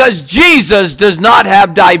 because Jesus does not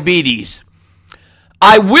have diabetes.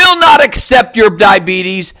 I will not accept your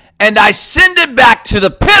diabetes, and I send it back to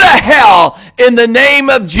the pit of hell in the name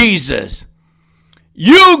of Jesus.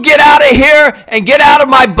 You get out of here and get out of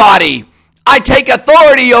my body. I take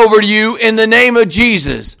authority over you in the name of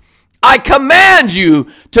Jesus. I command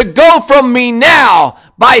you to go from me now.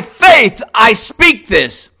 By faith, I speak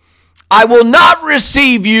this. I will not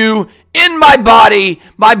receive you in my body.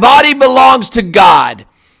 My body belongs to God.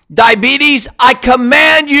 Diabetes, I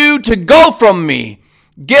command you to go from me.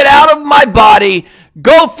 Get out of my body.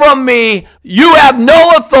 Go from me. You have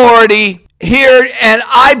no authority here, and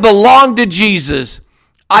I belong to Jesus.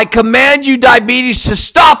 I command you, diabetes, to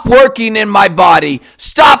stop working in my body.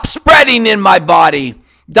 Stop spreading in my body.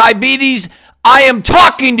 Diabetes, I am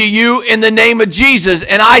talking to you in the name of Jesus,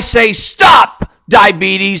 and I say stop,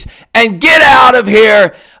 diabetes, and get out of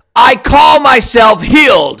here. I call myself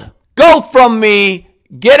healed. Go from me.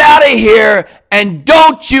 Get out of here, and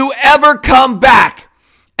don't you ever come back.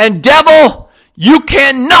 And devil, you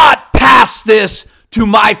cannot pass this to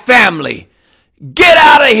my family. Get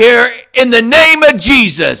out of here in the name of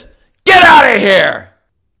Jesus. Get out of here.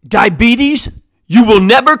 Diabetes, you will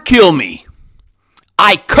never kill me.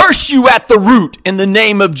 I curse you at the root in the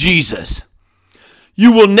name of Jesus.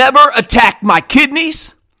 You will never attack my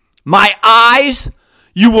kidneys, my eyes.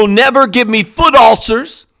 You will never give me foot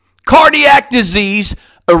ulcers, cardiac disease,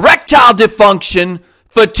 erectile dysfunction,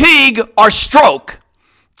 fatigue, or stroke.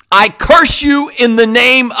 I curse you in the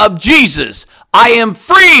name of Jesus. I am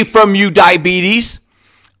free from you, diabetes.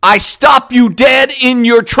 I stop you dead in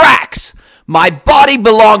your tracks. My body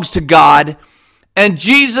belongs to God, and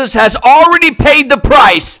Jesus has already paid the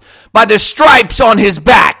price by the stripes on his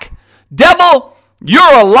back. Devil,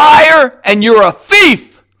 you're a liar and you're a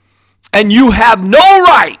thief, and you have no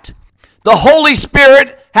right. The Holy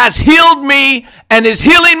Spirit has healed me and is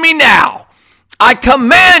healing me now. I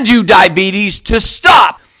command you, diabetes, to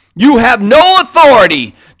stop. You have no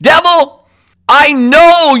authority. Devil, I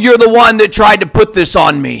know you're the one that tried to put this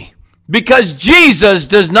on me, because Jesus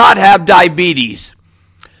does not have diabetes.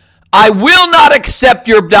 I will not accept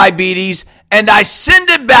your diabetes, and I send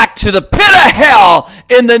it back to the pit of hell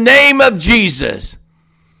in the name of Jesus.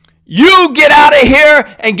 You get out of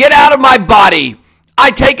here and get out of my body.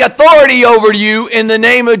 I take authority over you in the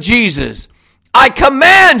name of Jesus. I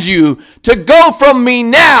command you to go from me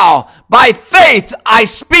now. By faith, I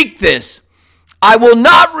speak this. I will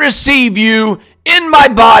not receive you in my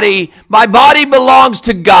body. My body belongs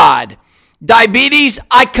to God. Diabetes,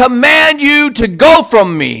 I command you to go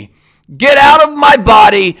from me. Get out of my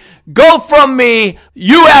body. Go from me.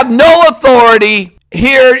 You have no authority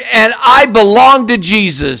here, and I belong to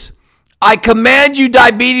Jesus. I command you,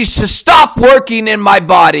 diabetes, to stop working in my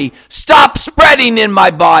body. Stop spreading in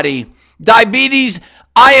my body. Diabetes,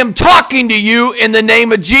 I am talking to you in the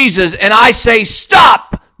name of Jesus, and I say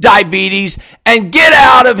stop, diabetes, and get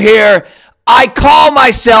out of here. I call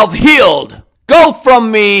myself healed. Go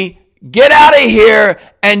from me. Get out of here,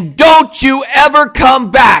 and don't you ever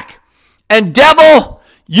come back. And devil,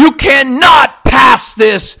 you cannot pass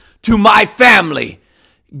this to my family.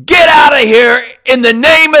 Get out of here in the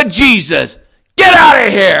name of Jesus. Get out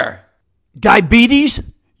of here. Diabetes,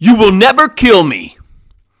 you will never kill me.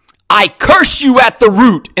 I curse you at the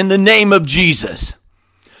root in the name of Jesus.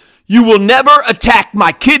 You will never attack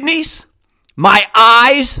my kidneys, my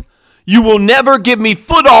eyes. You will never give me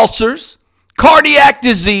foot ulcers, cardiac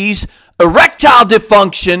disease, erectile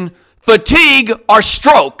dysfunction, fatigue, or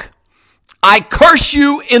stroke. I curse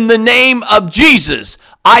you in the name of Jesus.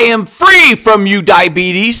 I am free from you,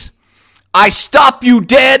 diabetes. I stop you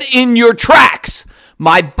dead in your tracks.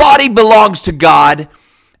 My body belongs to God,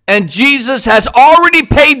 and Jesus has already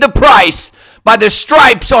paid the price by the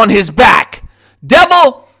stripes on his back.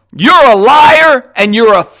 Devil, you're a liar and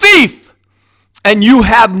you're a thief, and you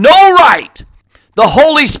have no right. The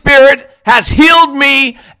Holy Spirit has healed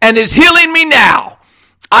me and is healing me now.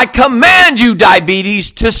 I command you, diabetes,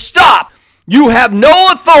 to stop. You have no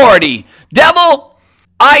authority. Devil,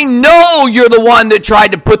 I know you're the one that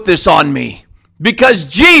tried to put this on me, because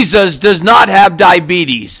Jesus does not have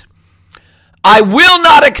diabetes. I will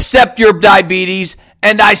not accept your diabetes,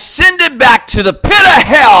 and I send it back to the pit of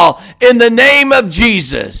hell in the name of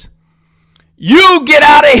Jesus. You get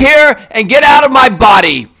out of here and get out of my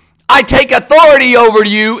body. I take authority over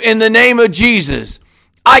you in the name of Jesus.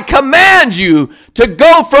 I command you to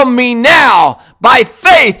go from me now. By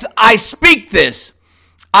faith, I speak this.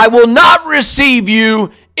 I will not receive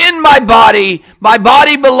you in my body. My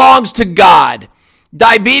body belongs to God.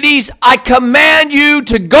 Diabetes, I command you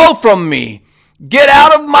to go from me. Get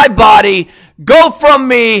out of my body. Go from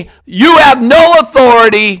me. You have no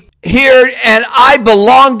authority here, and I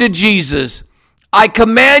belong to Jesus. I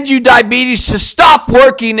command you, diabetes, to stop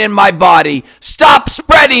working in my body. Stop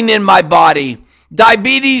spreading in my body.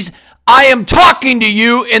 Diabetes, I am talking to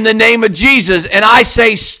you in the name of Jesus, and I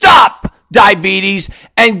say stop, diabetes,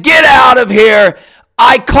 and get out of here.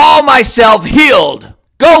 I call myself healed.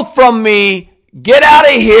 Go from me, get out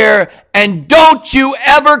of here, and don't you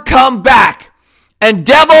ever come back. And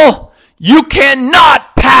devil, you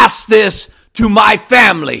cannot pass this to my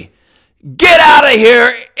family. Get out of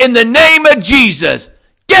here in the name of Jesus.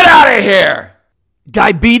 Get out of here.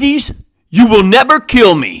 Diabetes, you will never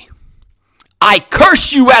kill me. I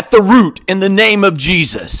curse you at the root in the name of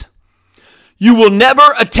Jesus. You will never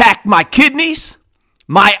attack my kidneys,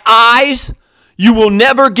 my eyes. You will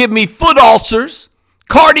never give me foot ulcers,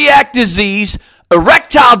 cardiac disease,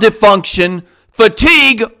 erectile dysfunction,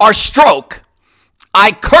 fatigue, or stroke.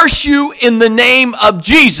 I curse you in the name of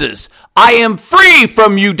Jesus. I am free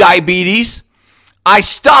from you, diabetes. I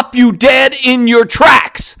stop you dead in your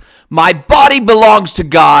tracks. My body belongs to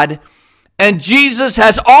God, and Jesus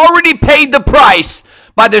has already paid the price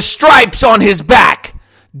by the stripes on his back.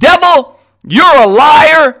 Devil, you're a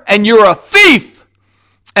liar and you're a thief,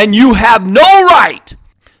 and you have no right.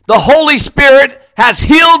 The Holy Spirit has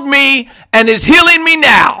healed me and is healing me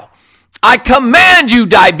now. I command you,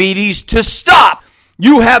 diabetes, to stop.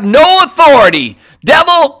 You have no authority.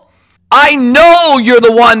 Devil, I know you're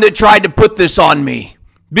the one that tried to put this on me,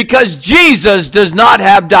 because Jesus does not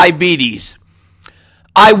have diabetes.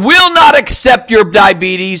 I will not accept your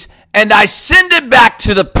diabetes, and I send it back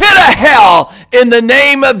to the pit of hell in the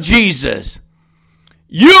name of Jesus.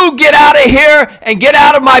 You get out of here and get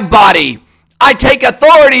out of my body. I take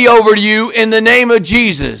authority over you in the name of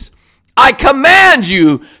Jesus. I command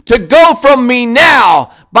you to go from me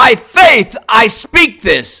now. By faith, I speak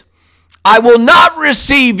this. I will not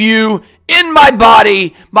receive you in my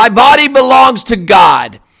body. My body belongs to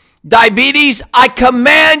God. Diabetes, I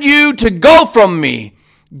command you to go from me.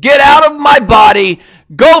 Get out of my body.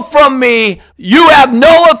 Go from me. You have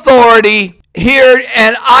no authority here,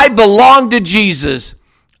 and I belong to Jesus.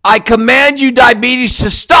 I command you, diabetes, to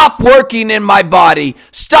stop working in my body.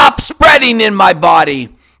 Stop spreading in my body.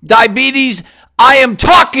 Diabetes, I am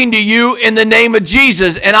talking to you in the name of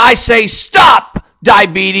Jesus, and I say stop,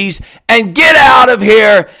 diabetes, and get out of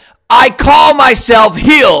here. I call myself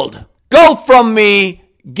healed. Go from me.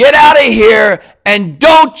 Get out of here, and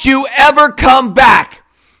don't you ever come back.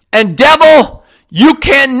 And devil, you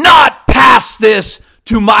cannot pass this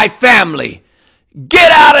to my family.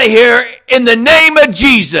 Get out of here in the name of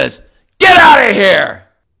Jesus. Get out of here.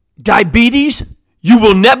 Diabetes, you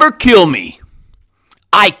will never kill me.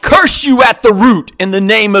 I curse you at the root in the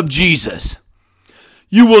name of Jesus.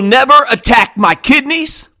 You will never attack my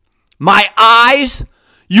kidneys, my eyes.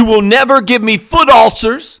 You will never give me foot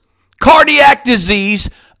ulcers, cardiac disease,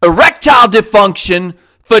 erectile dysfunction,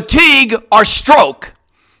 fatigue, or stroke.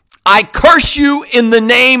 I curse you in the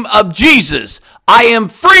name of Jesus. I am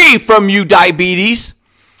free from you, diabetes.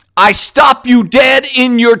 I stop you dead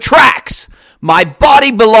in your tracks. My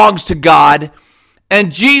body belongs to God,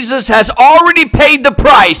 and Jesus has already paid the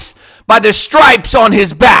price by the stripes on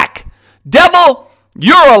his back. Devil,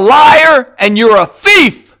 you're a liar and you're a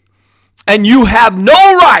thief, and you have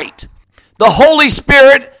no right. The Holy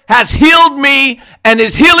Spirit has healed me and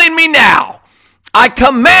is healing me now. I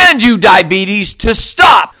command you, diabetes, to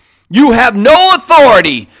stop. You have no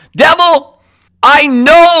authority. Devil, I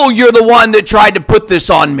know you're the one that tried to put this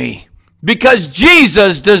on me, because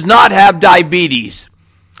Jesus does not have diabetes.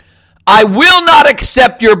 I will not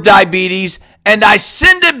accept your diabetes, and I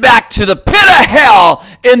send it back to the pit of hell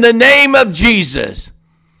in the name of Jesus.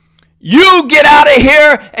 You get out of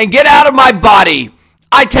here and get out of my body.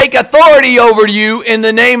 I take authority over you in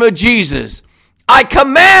the name of Jesus. I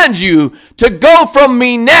command you to go from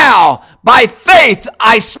me now. By faith,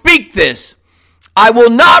 I speak this. I will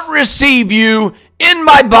not receive you in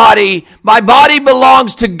my body. My body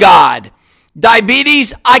belongs to God.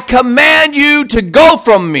 Diabetes, I command you to go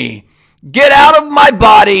from me. Get out of my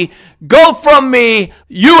body. Go from me.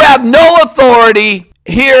 You have no authority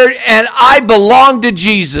here, and I belong to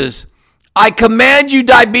Jesus. I command you,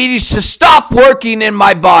 diabetes, to stop working in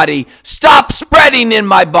my body. Stop spreading in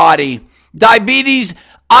my body. Diabetes,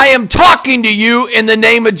 I am talking to you in the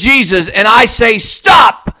name of Jesus, and I say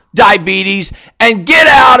stop, diabetes, and get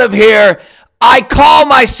out of here. I call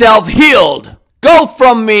myself healed. Go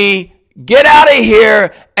from me, get out of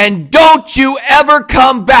here, and don't you ever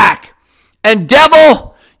come back. And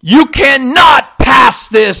devil, you cannot pass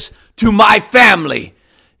this to my family.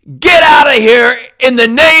 Get out of here in the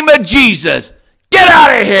name of Jesus. Get out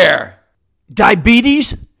of here.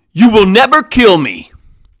 Diabetes, you will never kill me.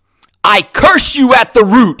 I curse you at the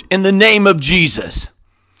root in the name of Jesus.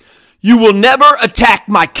 You will never attack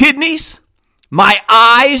my kidneys, my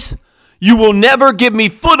eyes. You will never give me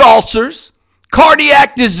foot ulcers,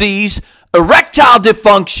 cardiac disease, erectile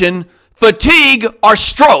dysfunction, fatigue, or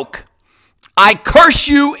stroke. I curse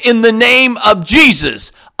you in the name of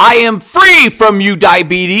Jesus. I am free from you,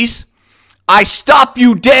 diabetes. I stop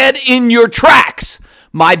you dead in your tracks.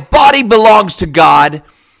 My body belongs to God,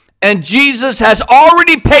 and Jesus has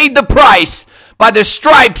already paid the price by the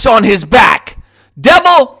stripes on his back.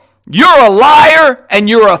 Devil, you're a liar and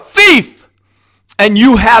you're a thief, and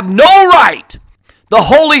you have no right. The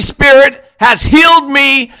Holy Spirit has healed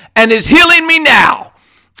me and is healing me now.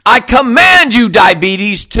 I command you,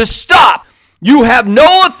 diabetes, to stop. You have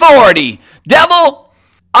no authority. Devil,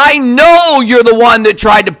 I know you're the one that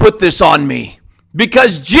tried to put this on me,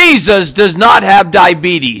 because Jesus does not have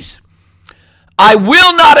diabetes. I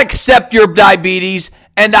will not accept your diabetes,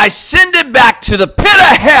 and I send it back to the pit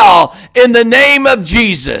of hell in the name of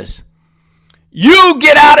Jesus. You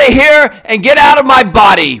get out of here and get out of my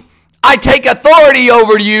body. I take authority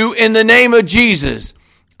over you in the name of Jesus.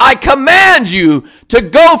 I command you to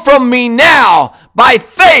go from me now. By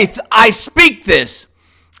faith, I speak this.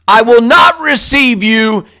 I will not receive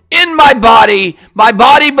you in my body. My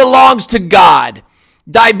body belongs to God.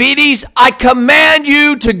 Diabetes, I command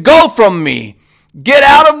you to go from me. Get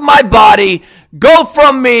out of my body. Go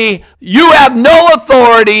from me. You have no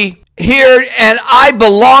authority here, and I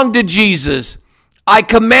belong to Jesus. I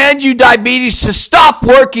command you, diabetes, to stop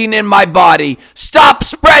working in my body. Stop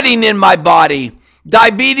spreading in my body.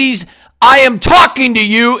 Diabetes, I am talking to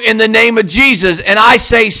you in the name of Jesus, and I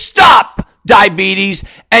say stop, diabetes,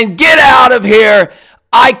 and get out of here.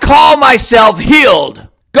 I call myself healed.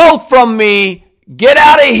 Go from me, get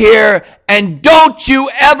out of here, and don't you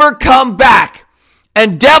ever come back.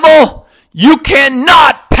 And devil, you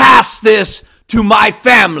cannot pass this to my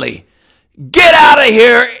family. Get out of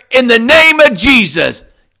here in the name of Jesus.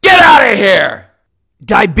 Get out of here.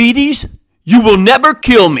 Diabetes, you will never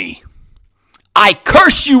kill me. I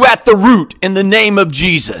curse you at the root in the name of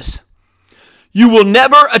Jesus. You will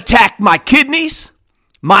never attack my kidneys,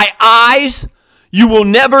 my eyes. You will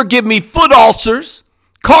never give me foot ulcers,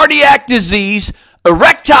 cardiac disease,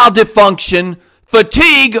 erectile dysfunction,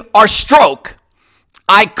 fatigue, or stroke.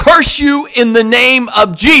 I curse you in the name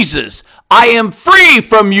of Jesus. I am free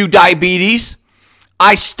from you, diabetes.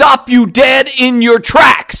 I stop you dead in your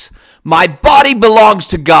tracks. My body belongs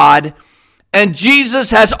to God, and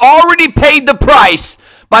Jesus has already paid the price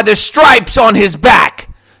by the stripes on his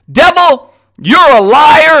back. Devil, you're a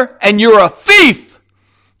liar and you're a thief,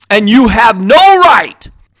 and you have no right.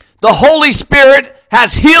 The Holy Spirit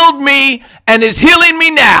has healed me and is healing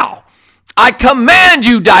me now. I command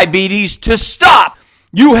you, diabetes, to stop.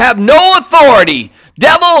 You have no authority.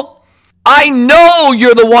 Devil, I know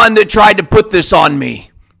you're the one that tried to put this on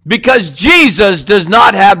me, because Jesus does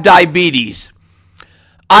not have diabetes.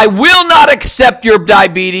 I will not accept your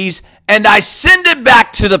diabetes, and I send it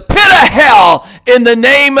back to the pit of hell in the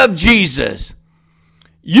name of Jesus.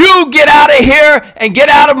 You get out of here and get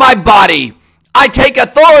out of my body. I take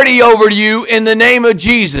authority over you in the name of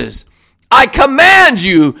Jesus. I command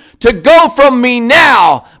you to go from me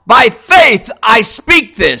now. By faith, I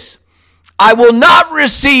speak this. I will not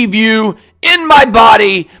receive you in my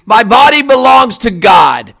body. My body belongs to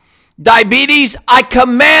God. Diabetes, I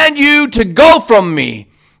command you to go from me.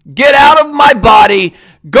 Get out of my body.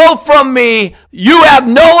 Go from me. You have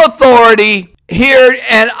no authority here,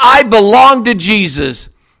 and I belong to Jesus.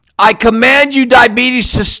 I command you,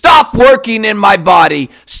 diabetes, to stop working in my body.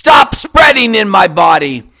 Stop spreading in my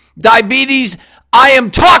body. Diabetes, I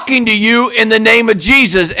am talking to you in the name of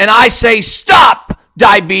Jesus, and I say stop,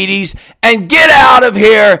 diabetes, and get out of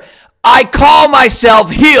here. I call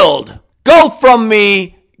myself healed. Go from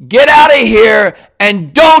me, get out of here,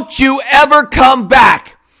 and don't you ever come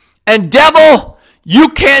back. And devil, you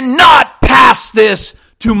cannot pass this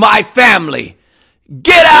to my family.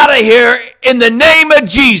 Get out of here in the name of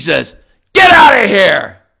Jesus. Get out of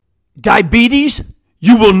here. Diabetes,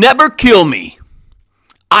 you will never kill me.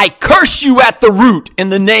 I curse you at the root in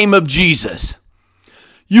the name of Jesus.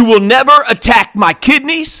 You will never attack my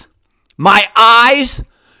kidneys, my eyes.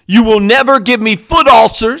 You will never give me foot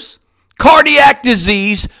ulcers, cardiac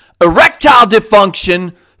disease, erectile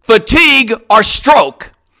dysfunction, fatigue, or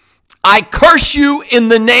stroke. I curse you in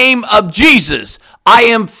the name of Jesus. I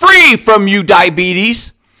am free from you,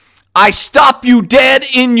 diabetes. I stop you dead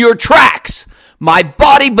in your tracks. My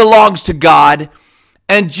body belongs to God,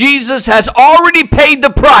 and Jesus has already paid the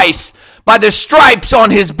price by the stripes on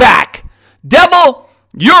his back. Devil,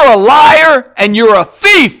 you're a liar and you're a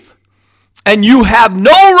thief, and you have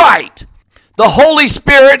no right. The Holy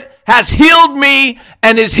Spirit has healed me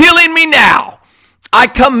and is healing me now. I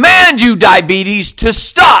command you, diabetes, to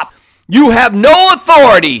stop. You have no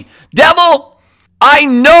authority. Devil, I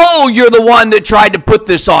know you're the one that tried to put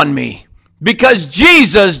this on me, because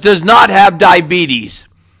Jesus does not have diabetes.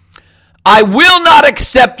 I will not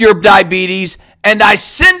accept your diabetes, and I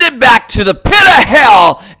send it back to the pit of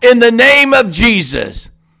hell in the name of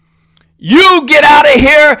Jesus. You get out of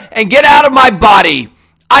here and get out of my body.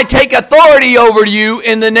 I take authority over you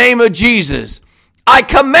in the name of Jesus. I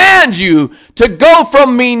command you to go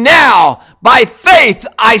from me now. By faith,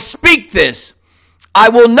 I speak this. I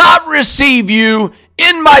will not receive you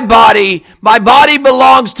in my body. My body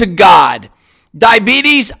belongs to God.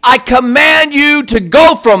 Diabetes, I command you to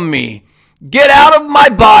go from me. Get out of my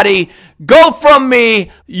body. Go from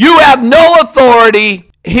me. You have no authority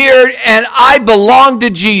here, and I belong to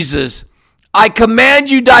Jesus. I command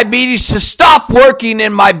you, diabetes, to stop working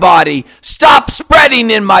in my body. Stop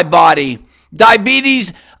spreading in my body.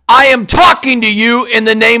 Diabetes, I am talking to you in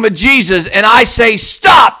the name of Jesus, and I say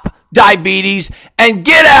stop, diabetes, and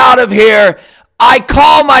get out of here. I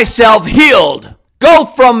call myself healed. Go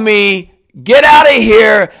from me, get out of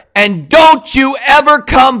here, and don't you ever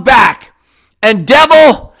come back. And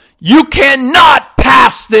devil, you cannot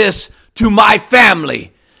pass this to my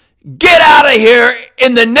family. Get out of here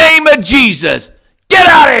in the name of Jesus. Get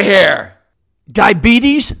out of here.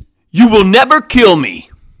 Diabetes, you will never kill me.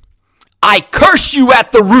 I curse you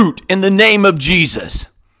at the root in the name of Jesus.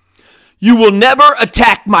 You will never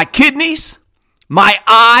attack my kidneys, my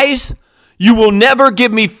eyes. You will never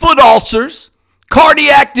give me foot ulcers,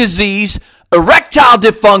 cardiac disease, erectile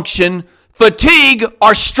dysfunction, fatigue,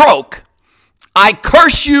 or stroke. I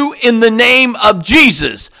curse you in the name of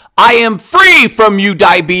Jesus. I am free from you,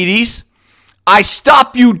 diabetes. I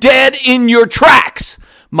stop you dead in your tracks.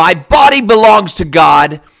 My body belongs to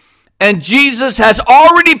God, and Jesus has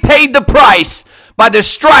already paid the price by the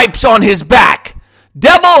stripes on his back.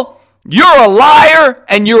 Devil, you're a liar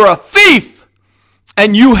and you're a thief,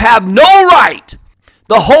 and you have no right.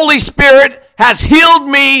 The Holy Spirit has healed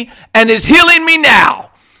me and is healing me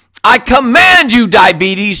now. I command you,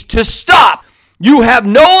 diabetes, to stop. You have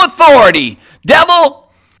no authority. Devil,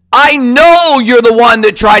 I know you're the one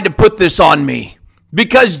that tried to put this on me,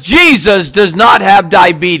 because Jesus does not have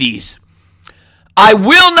diabetes. I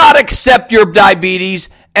will not accept your diabetes,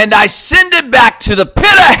 and I send it back to the pit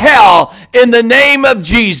of hell in the name of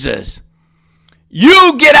Jesus.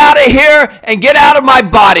 You get out of here and get out of my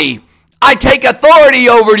body. I take authority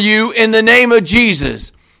over you in the name of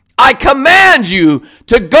Jesus. I command you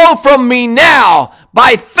to go from me now.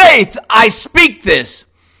 By faith, I speak this.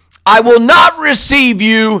 I will not receive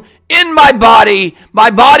you in my body.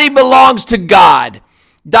 My body belongs to God.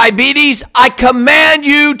 Diabetes, I command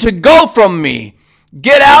you to go from me.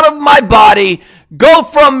 Get out of my body. Go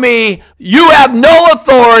from me. You have no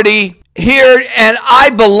authority here, and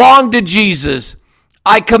I belong to Jesus.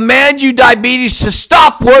 I command you, diabetes, to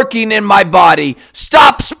stop working in my body.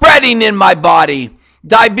 Stop spreading in my body.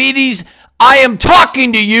 Diabetes, I am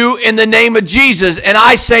talking to you in the name of Jesus, and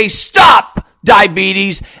I say stop,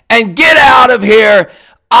 diabetes, and get out of here.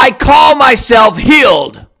 I call myself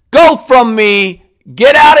healed. Go from me,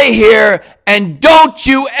 get out of here, and don't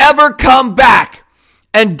you ever come back.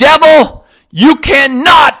 And devil, you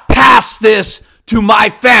cannot pass this to my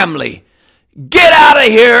family. Get out of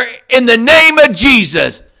here in the name of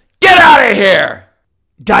Jesus. Get out of here.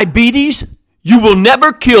 Diabetes, you will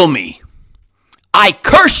never kill me. I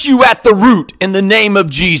curse you at the root in the name of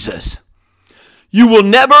Jesus. You will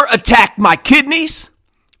never attack my kidneys,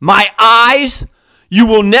 my eyes. You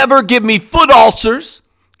will never give me foot ulcers,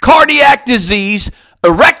 cardiac disease,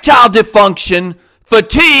 erectile dysfunction,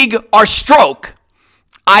 fatigue, or stroke.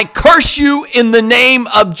 I curse you in the name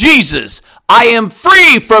of Jesus. I am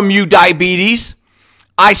free from you, diabetes.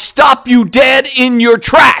 I stop you dead in your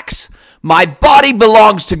tracks. My body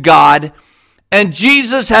belongs to God, and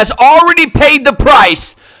Jesus has already paid the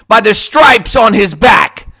price by the stripes on his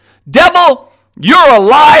back. Devil, you're a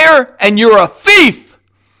liar and you're a thief,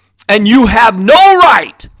 and you have no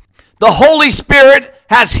right. The Holy Spirit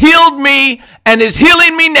has healed me and is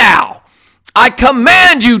healing me now. I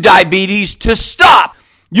command you, diabetes, to stop.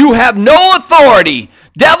 You have no authority.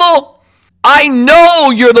 Devil, I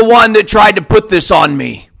know you're the one that tried to put this on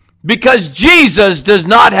me, because Jesus does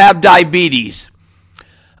not have diabetes.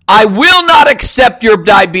 I will not accept your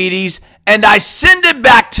diabetes, and I send it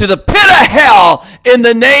back to the pit of hell in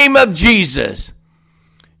the name of Jesus.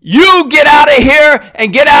 You get out of here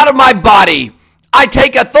and get out of my body. I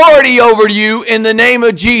take authority over you in the name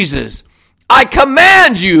of Jesus. I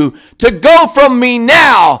command you to go from me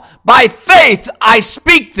now. By faith, I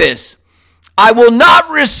speak this. I will not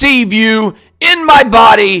receive you in my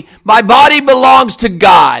body. My body belongs to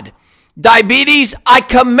God. Diabetes, I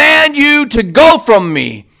command you to go from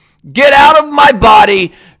me. Get out of my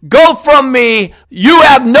body. Go from me. You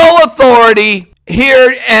have no authority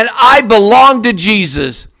here, and I belong to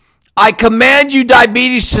Jesus. I command you,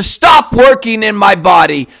 diabetes, to stop working in my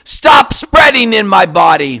body. Stop spreading in my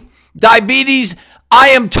body. Diabetes, I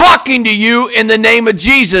am talking to you in the name of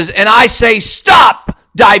Jesus, and I say, stop,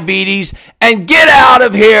 diabetes, and get out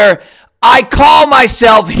of here. I call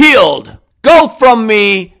myself healed. Go from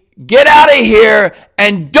me. Get out of here,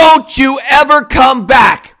 and don't you ever come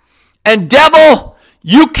back. And devil,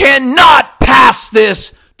 you cannot pass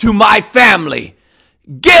this to my family.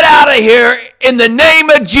 Get out of here in the name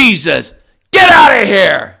of Jesus. Get out of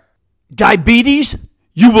here. Diabetes,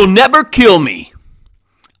 you will never kill me.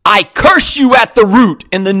 I curse you at the root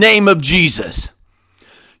in the name of Jesus.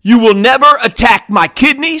 You will never attack my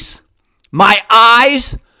kidneys, my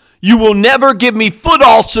eyes. You will never give me foot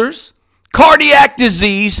ulcers, cardiac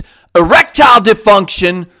disease, erectile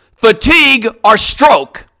dysfunction, fatigue, or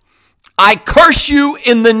stroke. I curse you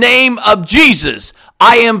in the name of Jesus.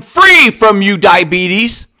 I am free from you,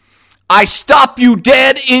 diabetes. I stop you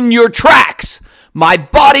dead in your tracks. My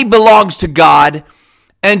body belongs to God,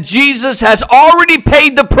 and Jesus has already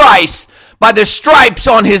paid the price by the stripes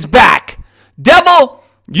on his back. Devil,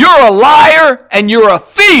 you're a liar and you're a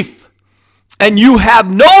thief, and you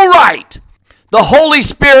have no right. The Holy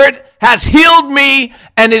Spirit has healed me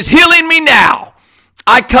and is healing me now.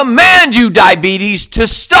 I command you, diabetes, to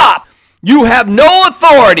stop. You have no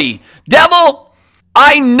authority. Devil,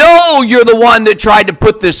 I know you're the one that tried to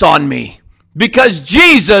put this on me, because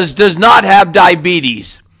Jesus does not have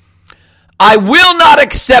diabetes. I will not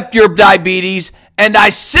accept your diabetes, and I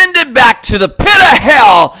send it back to the pit of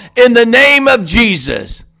hell in the name of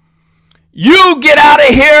Jesus. You get out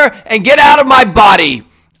of here and get out of my body.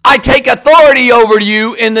 I take authority over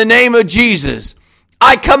you in the name of Jesus.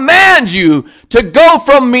 I command you to go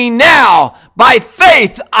from me now. By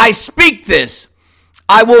faith, I speak this.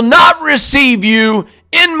 I will not receive you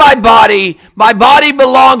in my body. My body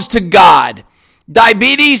belongs to God.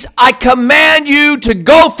 Diabetes, I command you to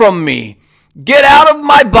go from me. Get out of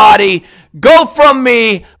my body. Go from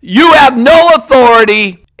me. You have no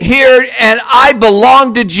authority here, and I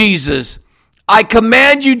belong to Jesus. I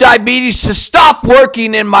command you, diabetes, to stop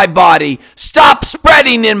working in my body. Stop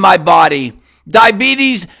spreading in my body.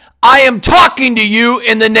 Diabetes, I am talking to you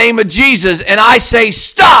in the name of Jesus, and I say,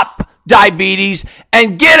 stop, diabetes,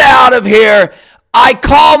 and get out of here. I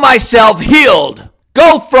call myself healed.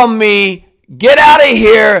 Go from me. Get out of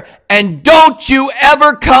here, and don't you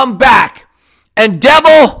ever come back. And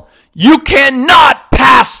devil, you cannot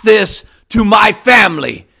pass this to my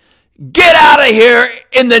family. Get out of here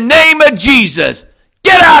in the name of Jesus.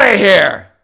 Get out of here.